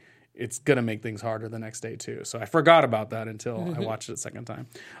rate, it's going to make things harder the next day too. So I forgot about that until I watched it a second time.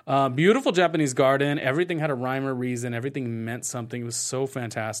 Beautiful Japanese garden. Everything had a rhyme or reason. Everything meant something. It was so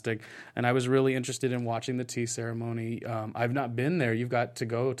fantastic. And I was really interested in watching the tea ceremony. I've not been there. You've got to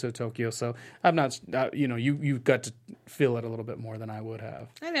go to Tokyo. So I've not, you've got to feel it a little bit more than I would have.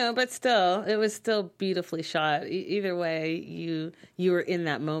 I know, but still, it was still beautifully shot. Either way, you were in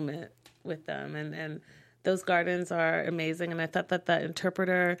that moment with them. And those gardens are amazing. And I thought that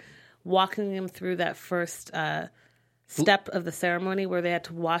interpreter walking them through that first step of the ceremony where they had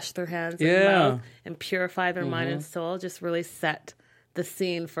to wash their hands and mouth and purify their mind and soul just really set the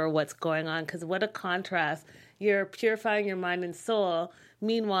scene for what's going on. Because what a contrast. You're purifying your mind and soul.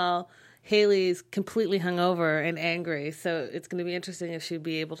 Meanwhile, Haley's completely hungover and angry. So it's going to be interesting if she'd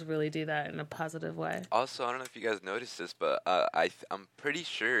be able to really do that in a positive way. Also, I don't know if you guys noticed this, but I'm pretty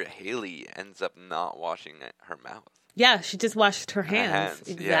sure Haley ends up not washing her mouth. Yeah, she just washed her hands.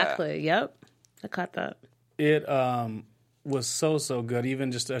 Exactly. Yeah. Yep. I caught that. It was so good.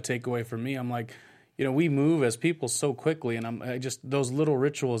 Even just a takeaway for me, I'm like, we move as people so quickly, and I just those little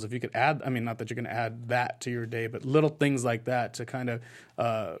rituals, if you could add, I mean, not that you're going to add that to your day, but little things like that to kind of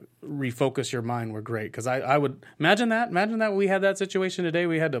refocus your mind were great. Because I would imagine that we had that situation today.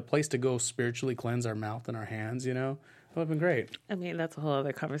 We had a place to go spiritually cleanse our mouth and our hands, That would have been great. I mean, that's a whole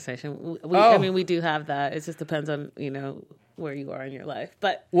other conversation. I mean, we do have that. It just depends on, where you are in your life.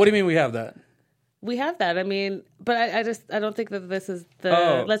 But what do you mean we have that? We have that. I mean, but I don't think that this is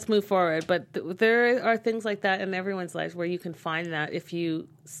the let's move forward. But there are things like that in everyone's lives where you can find that if you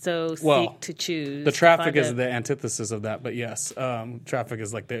seek to choose. The traffic is the antithesis of that. But yes, traffic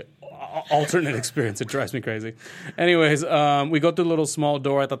is like the alternate experience. It drives me crazy. Anyways, we go through a little small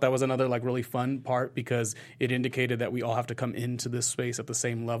door. I thought that was another really fun part because it indicated that we all have to come into this space at the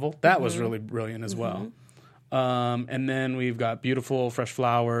same level. That was really brilliant as well. And then we've got beautiful fresh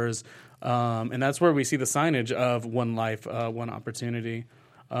flowers. And that's where we see the signage of One Life, One Opportunity.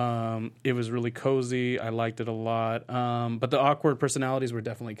 It was really cozy. I liked it a lot. But the awkward personalities were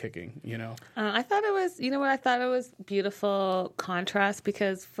definitely kicking, I thought it was, I thought it was beautiful contrast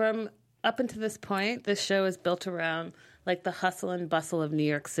because from up until this point, this show is built around the hustle and bustle of New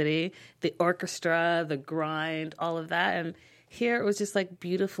York City, the orchestra, the grind, all of that. And here it was just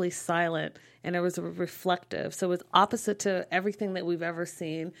beautifully silent and it was reflective. So it was opposite to everything that we've ever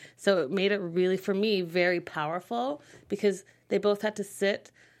seen. So it made it really, for me, very powerful because they both had to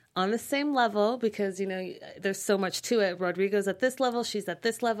sit on the same level because, there's so much to it. Rodrigo's at this level. She's at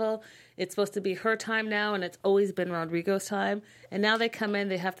this level. It's supposed to be her time now, and it's always been Rodrigo's time. And now they come in,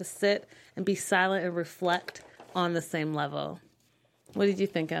 they have to sit and be silent and reflect on the same level. What did you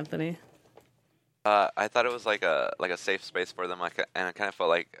think, Anthony? I thought it was like a safe space for them, and I kind of felt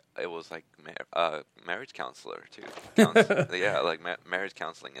like it was marriage counselor too. Marriage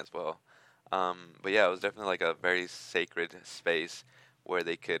counseling as well. But yeah, it was definitely a very sacred space where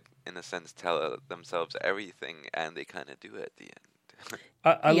they could, in a sense, tell themselves everything, and they kind of do it at the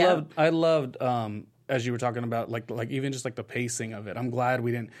end. I loved as you were talking about, even just the pacing of it. I'm glad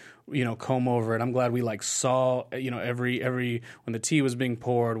we didn't, comb over it. I'm glad we saw, every when the tea was being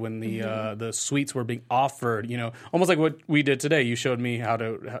poured, when the sweets were being offered, almost like what we did today. You showed me how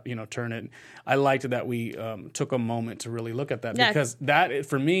to, turn it. I liked that we took a moment to really look at that because that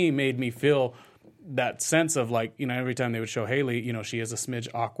for me made me feel that sense of every time they would show Haley, she is a smidge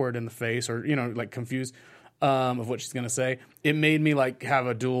awkward in the face or, confused. Of what she's going to say, it made me have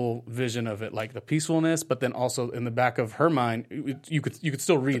a dual vision of it, the peacefulness, but then also in the back of her mind, you could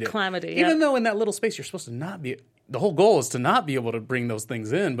still read it. Calamity, even though in that little space you're supposed to not be. The whole goal is to not be able to bring those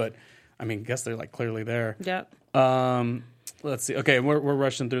things in, but I mean, I guess they're clearly there. Yep. Let's see. Okay, we're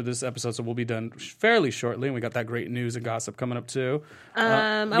rushing through this episode, so we'll be done fairly shortly. And we got that great news and gossip coming up too.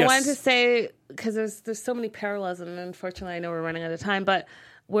 I wanted to say because there's so many parallels, and unfortunately, I know we're running out of time, but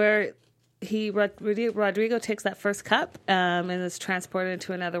where. Rodrigo takes that first cup and is transported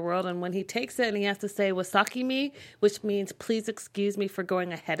into another world. And when he takes it and he has to say "wasaki me," which means "please excuse me for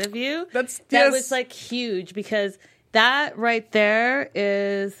going ahead of you," that was huge because that right there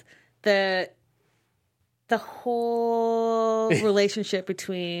is the the whole relationship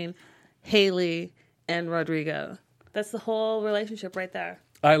between Haley and Rodrigo. That's the whole relationship right there.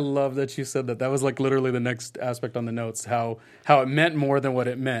 I love that you said that. That was like literally the next aspect on the notes, how it meant more than what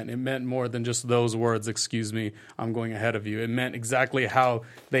it meant. It meant more than just those words, excuse me, I'm going ahead of you. It meant exactly how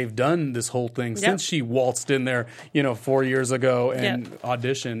they've done this whole thing since she waltzed in there, 4 years ago and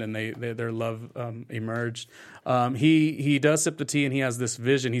auditioned, and their love emerged. He does sip the tea, and he has this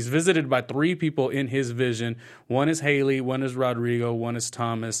vision. He's visited by 3 people in his vision. One is Haley, one is Rodrigo, one is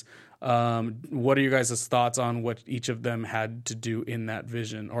Thomas. What are you guys' thoughts on what each of them had to do in that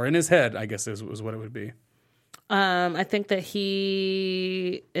vision, or in his head, I guess is what it would be? I think that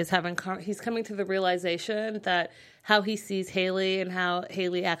he is he's coming to the realization that how he sees Haley and how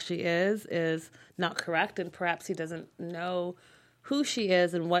Haley actually is not correct, and perhaps he doesn't know who she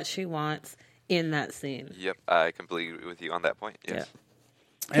is and what she wants in that scene. Yep, I completely agree with you on that point. Yes.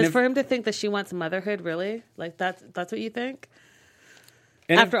 Because for him to think that she wants motherhood, really, like that's what you think.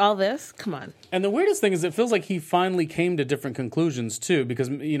 And after all this, come on. And the weirdest thing is it feels like he finally came to different conclusions, too, because,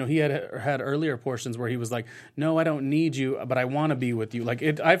 he had earlier portions where he was like, no, I don't need you, but I want to be with you.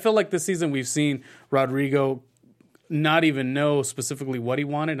 I feel like this season we've seen Rodrigo not even know specifically what he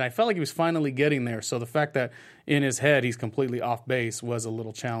wanted, and I felt like he was finally getting there. So the fact that in his head he's completely off base was a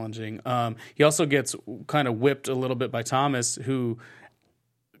little challenging. He also gets kind of whipped a little bit by Thomas, who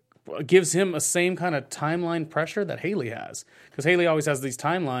gives him a same kind of timeline pressure that Haley has. Because Haley always has these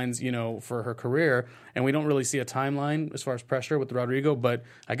timelines, for her career, and we don't really see a timeline as far as pressure with Rodrigo, but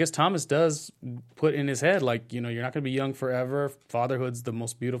I guess Thomas does put in his head, you're not going to be young forever. Fatherhood's the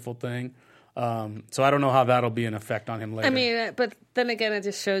most beautiful thing. So I don't know how that'll be an effect on him later. I mean, but then again, it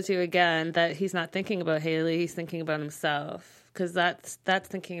just shows you again that he's not thinking about Haley, he's thinking about himself. Because that's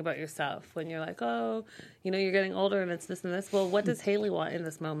thinking about yourself when you're like, oh, you're getting older and it's this and this. Well, what does Haley want in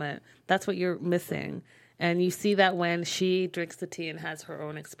this moment? That's what you're missing. And you see that when she drinks the tea and has her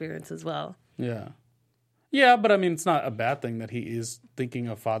own experience as well. Yeah. Yeah, but I mean, it's not a bad thing that he is thinking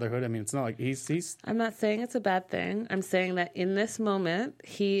of fatherhood. I mean, it's not like he's... I'm not saying it's a bad thing. I'm saying that in this moment,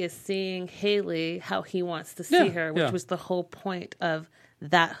 he is seeing Haley how he wants to see her, which was the whole point of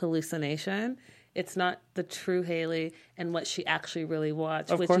that hallucination. It's not the true Haley and what she actually really wants,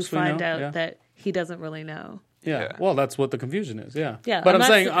 which you find out that he doesn't really know. Yeah. Well, that's what the confusion is. Yeah. Yeah. But I'm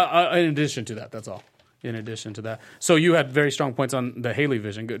saying, in addition to that, that's all. In addition to that. So you had very strong points on the Haley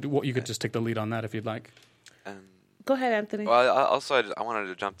vision. You could just take the lead on that if you'd like. Go ahead, Anthony. Well, I wanted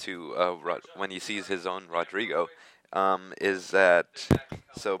to jump to when he sees his own Rodrigo. Is that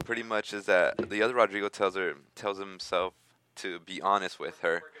so? Pretty much is that the other Rodrigo tells himself to be honest with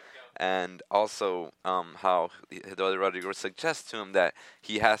her. And also how the other Rodrigo suggests to him that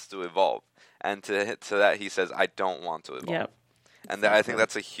he has to evolve. And to that he says, I don't want to evolve. Yep. And I think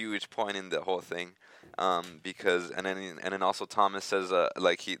that's a huge point in the whole thing. Because and then also Thomas says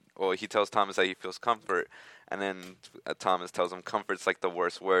he tells Thomas that he feels comfort, and then Thomas tells him comfort's like the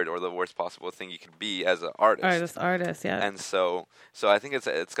worst word or the worst possible thing you could be as an artist. Artist, yeah. And so I think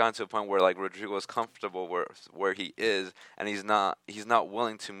it's gotten to a point where Rodrigo is comfortable where he is, and he's not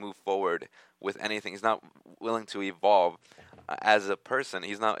willing to move forward with anything. He's not willing to evolve as a person.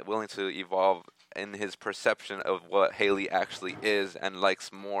 He's not willing to evolve in his perception of what Haley actually is, and likes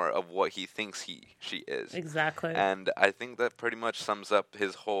more of what he thinks she is. Exactly. And I think that pretty much sums up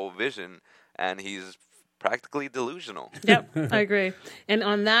his whole vision, and he's practically delusional. Yep, I agree. And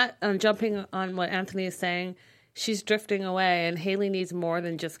on that, jumping on what Anthony is saying, she's drifting away, and Haley needs more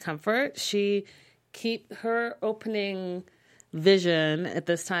than just comfort. She keep her opening vision at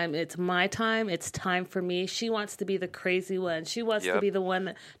this time. It's my time. It's time for me. She wants to be the crazy one. She wants to be the one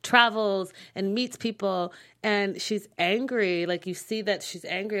that travels and meets people. And she's angry. You see that she's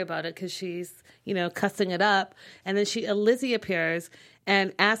angry about it because she's, cussing it up. And then Lizzie appears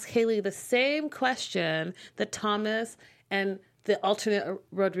and asks Haley the same question that Thomas and the alternate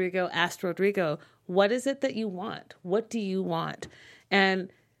Rodrigo asked Rodrigo. What is it that you want? What do you want?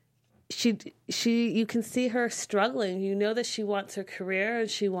 And you can see her struggling. You know that she wants her career and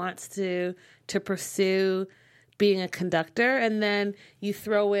she wants to pursue being a conductor. And then you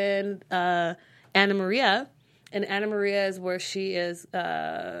throw in Anna Maria, and Anna Maria is where she is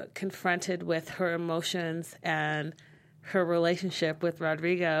confronted with her emotions and her relationship with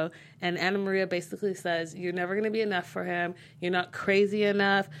Rodrigo. And Anna Maria basically says, you're never going to be enough for him. You're not crazy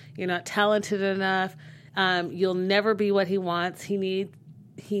enough. You're not talented enough. You'll never be what he wants. He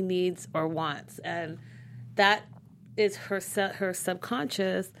needs or wants. And that is her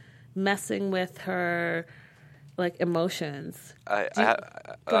subconscious messing with her like emotions. Go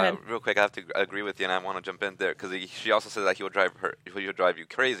ahead. Real quick, I have to agree with you, and I want to jump in there because she also said that he will drive you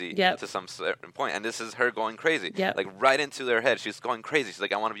crazy to some certain point, and this is her going crazy, like right into their head. She's going crazy. She's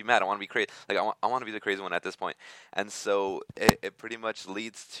like, I want to be mad. I want to be crazy. Like I want to be the crazy one at this point, and so it pretty much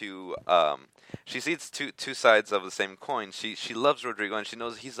leads to she sees two sides of the same coin. She loves Rodrigo, and she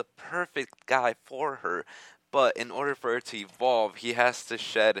knows he's the perfect guy for her, but in order for her to evolve, he has to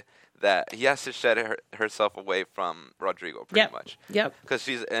shed herself away from Rodrigo, pretty much. Yep. Because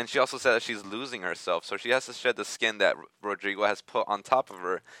she also said that she's losing herself, so she has to shed the skin that Rodrigo has put on top of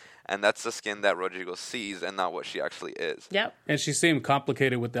her, and that's the skin that Rodrigo sees, and not what she actually is. Yep. And she seemed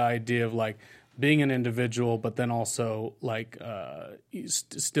complicated with the idea of like being an individual, but then also like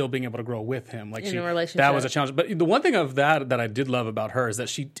still being able to grow with him. Like in a relationship. That was a challenge. But the one thing of that I did love about her is that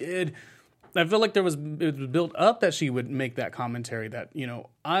she did. I feel like it was built up that she would make that commentary that,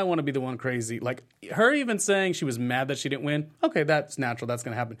 I want to be the one crazy. Like her even saying she was mad that she didn't win. Okay, that's natural. That's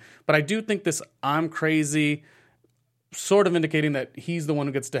going to happen. But I do think this I'm crazy sort of indicating that he's the one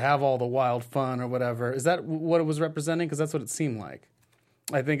who gets to have all the wild fun or whatever. Is that what it was representing? Because that's what it seemed like.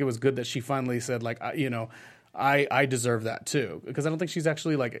 I think it was good that she finally said, like, I deserve that too, because I don't think she's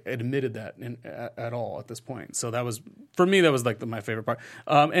actually like admitted that at all at this point. So that was, for me, that was like my favorite part.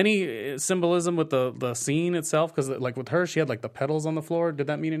 Any symbolism with the scene itself? Because like with her, she had like the petals on the floor. Did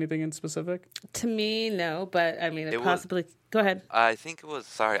that mean anything in specific? To me, no, but I mean, it possibly. Go ahead. I think it was.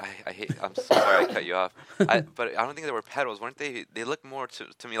 Sorry, I'm so sorry I cut you off. But I don't think they were petals, weren't they? They look more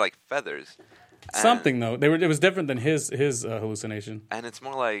to me like feathers. Something though, it was different than his hallucination. And it's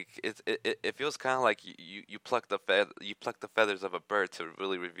more like it feels kind of like you pluck the feathers of a bird to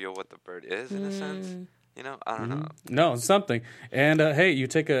really reveal what the bird is in a sense. I don't know. No, something. And hey, you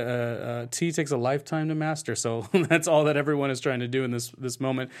take a tea takes a lifetime to master, so that's all that everyone is trying to do in this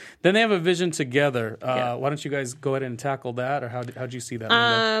moment. Then they have a vision together. Why don't you guys go ahead and tackle that, or how'd you see that?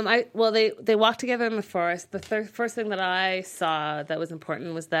 They walked together in the forest. The first thing that I saw that was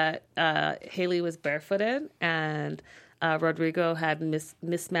important was that Haley was barefooted and Rodrigo had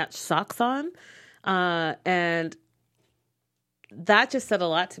mismatched socks on, and that just said a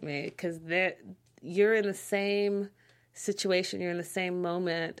lot to me because you're in the same situation, you're in the same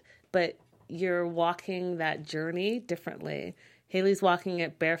moment, but you're walking that journey differently. Haley's walking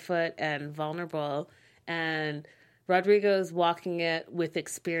it barefoot and vulnerable, and Rodrigo's walking it with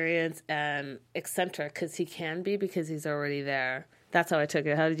experience and eccentric because he can be, because he's already there. That's how I took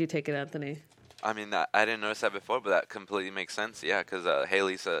it. How did you take it, Anthony? I mean, I didn't notice that before, but that completely makes sense. Yeah, because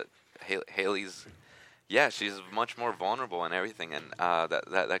Haley's she's much more vulnerable and everything, and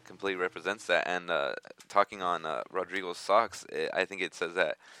that completely represents that. And talking on Rodrigo's socks, I think it says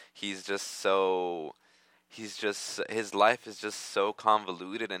that his life is just so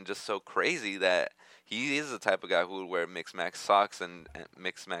convoluted and just so crazy that he is the type of guy who would wear mixed match socks and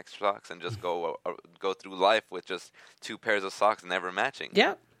just go through life with just two pairs of socks never matching.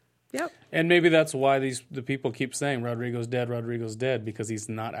 Yep. And maybe that's why the people keep saying Rodrigo's dead, because he's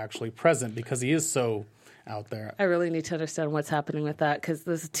not actually present, because he is so out there. I really need to understand what's happening with that, because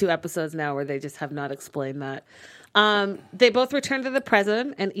there's 2 episodes now where they just have not explained that. They both return to the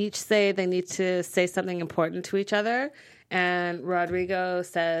present and each say they need to say something important to each other. And Rodrigo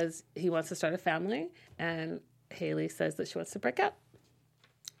says he wants to start a family, and Haley says that she wants to break up.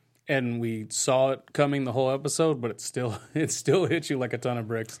 And we saw it coming the whole episode, but it still hit you like a ton of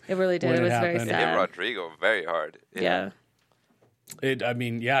bricks. It really did. It was very sad. It hit Rodrigo very hard. Yeah.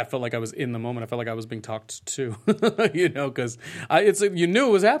 I felt like I was in the moment. I felt like I was being talked to, because you knew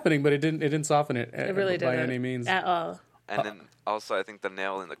it was happening, but it didn't soften it. It really didn't by any means at all. And then also, I think the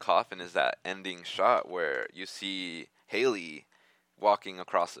nail in the coffin is that ending shot where you see Haley walking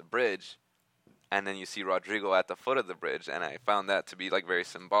across the bridge, and then you see Rodrigo at the foot of the bridge, and I found that to be like very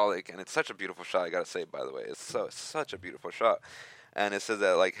symbolic, and it's such a beautiful shot. I gotta say, by the way, it's such a beautiful shot. And it says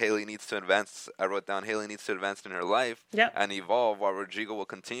that like Haley needs to advance. I wrote down Haley needs to advance in her life and evolve, while Rodrigo will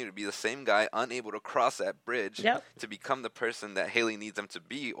continue to be the same guy, unable to cross that bridge to become the person that Haley needs him to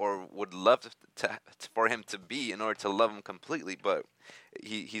be, or would love for him to be in order to love him completely. But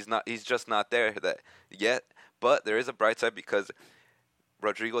he's not. He's just not there yet. But there is a bright side, because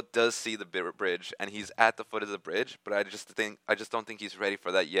Rodrigo does see the bridge, and he's at the foot of the bridge, but I just don't think he's ready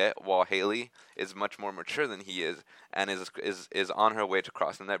for that yet. While Haley is much more mature than he is, and is on her way to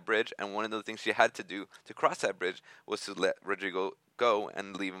crossing that bridge. And one of the things she had to do to cross that bridge was to let Rodrigo go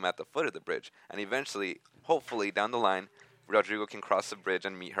and leave him at the foot of the bridge. And eventually, hopefully down the line, Rodrigo can cross the bridge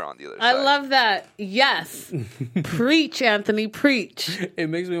and meet her on the other I side. love that. Yes. Preach, Anthony, preach. It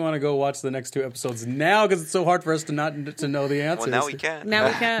makes me want to go watch the next 2 episodes now because it's so hard for us to not to know the answers. Well, now we can. Now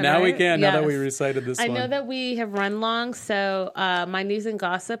we can. Now we right? can. Now that Yes. we recited this I one. know that we have run long, so my news and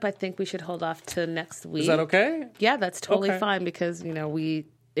gossip, I think we should hold off to next week. Is that okay? Yeah, that's totally Okay. fine because,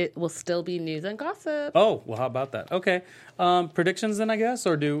 it will still be news and gossip. Oh, well, how about that? Okay. Predictions then, I guess?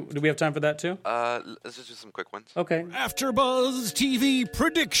 Or do we have time for that too? Let's just do some quick ones. Okay. AfterBuzz TV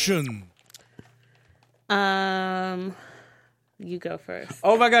prediction. You go first.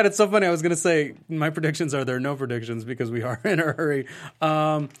 Oh my God, it's so funny. I was going to say my predictions are there are no predictions because we are in a hurry.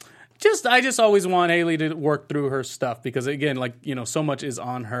 I just always want Haley to work through her stuff because again, so much is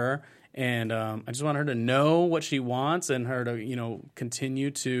on her. And I just want her to know what she wants and her to, continue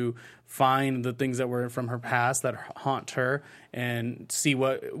to find the things that were from her past that haunt her and see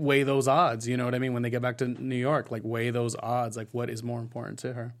weigh those odds. You know what I mean? When they get back to New York, weigh those odds. What is more important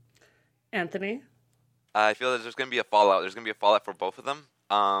to her? Anthony? I feel that there's going to be a fallout. There's going to be a fallout for both of them.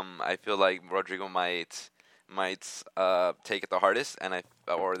 I feel like Rodrigo might take it the hardest,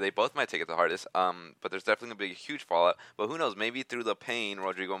 or they both might take it the hardest. But there's definitely going to be a huge fallout. But who knows? Maybe through the pain,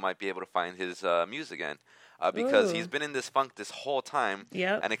 Rodrigo might be able to find his muse again, because he's been in this funk this whole time.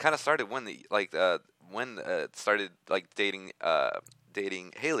 Yep. And it kind of started when started dating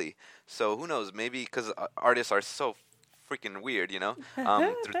Haley. So who knows? Maybe because artists are so freaking weird,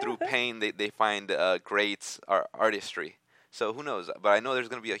 through pain they find great artistry. So who knows? But I know there's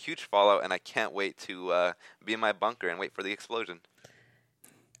going to be a huge fallout, and I can't wait to be in my bunker and wait for the explosion.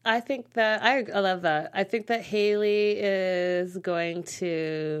 I think that I love that. I think that Haley is going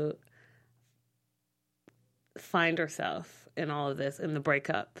to find herself in all of this, in the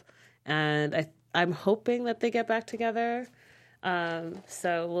breakup, and I'm hoping that they get back together.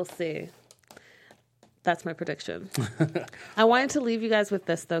 So we'll see. That's my prediction. I wanted to leave you guys with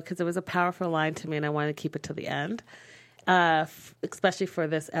this though, because it was a powerful line to me, and I wanted to keep it to the end. Especially for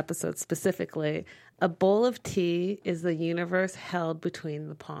this episode specifically, a bowl of tea is the universe held between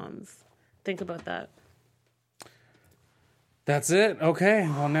the palms. Think about that. That's it. Okay.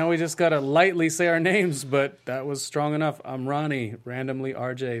 Well, now we just got to lightly say our names, but that was strong enough. I'm Ronnie, randomly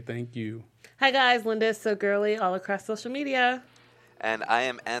RJ. Thank you. Hi guys, Linda is so girly all across social media. And I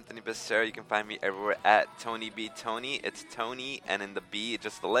am Anthony Becerra. You can find me everywhere at Tony B Tony. It's Tony, and in the B,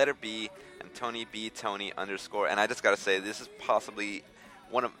 just the letter B, and Tony B Tony _. And I just gotta say, this is possibly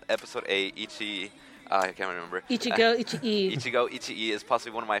one of episode 8. Ichi, I can't remember. Ichigo, Ichi. Ichigo, Ichi is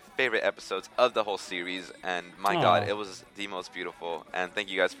possibly one of my favorite episodes of the whole series. And my God, it was the most beautiful. And thank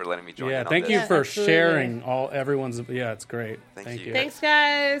you guys for letting me join. Yeah, in on thank this. you for absolutely. sharing everyone's. Yeah, it's great. Thank you. Thanks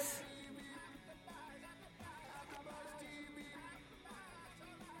guys.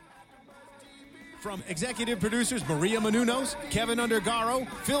 From executive producers Maria Menounos, Kevin Undergaro,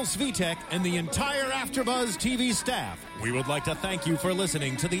 Phil Svitek, and the entire AfterBuzz TV staff, we would like to thank you for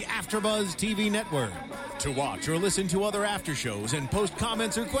listening to the AfterBuzz TV network. To watch or listen to other after shows and post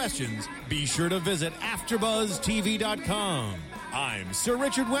comments or questions, be sure to visit AfterBuzzTV.com. I'm Sir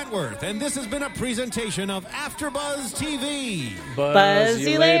Richard Wentworth, and this has been a presentation of AfterBuzz TV. Buzz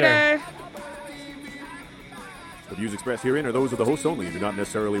you later. The views expressed herein are those of the hosts only and do not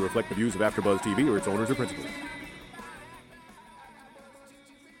necessarily reflect the views of AfterBuzz TV or its owners or principals.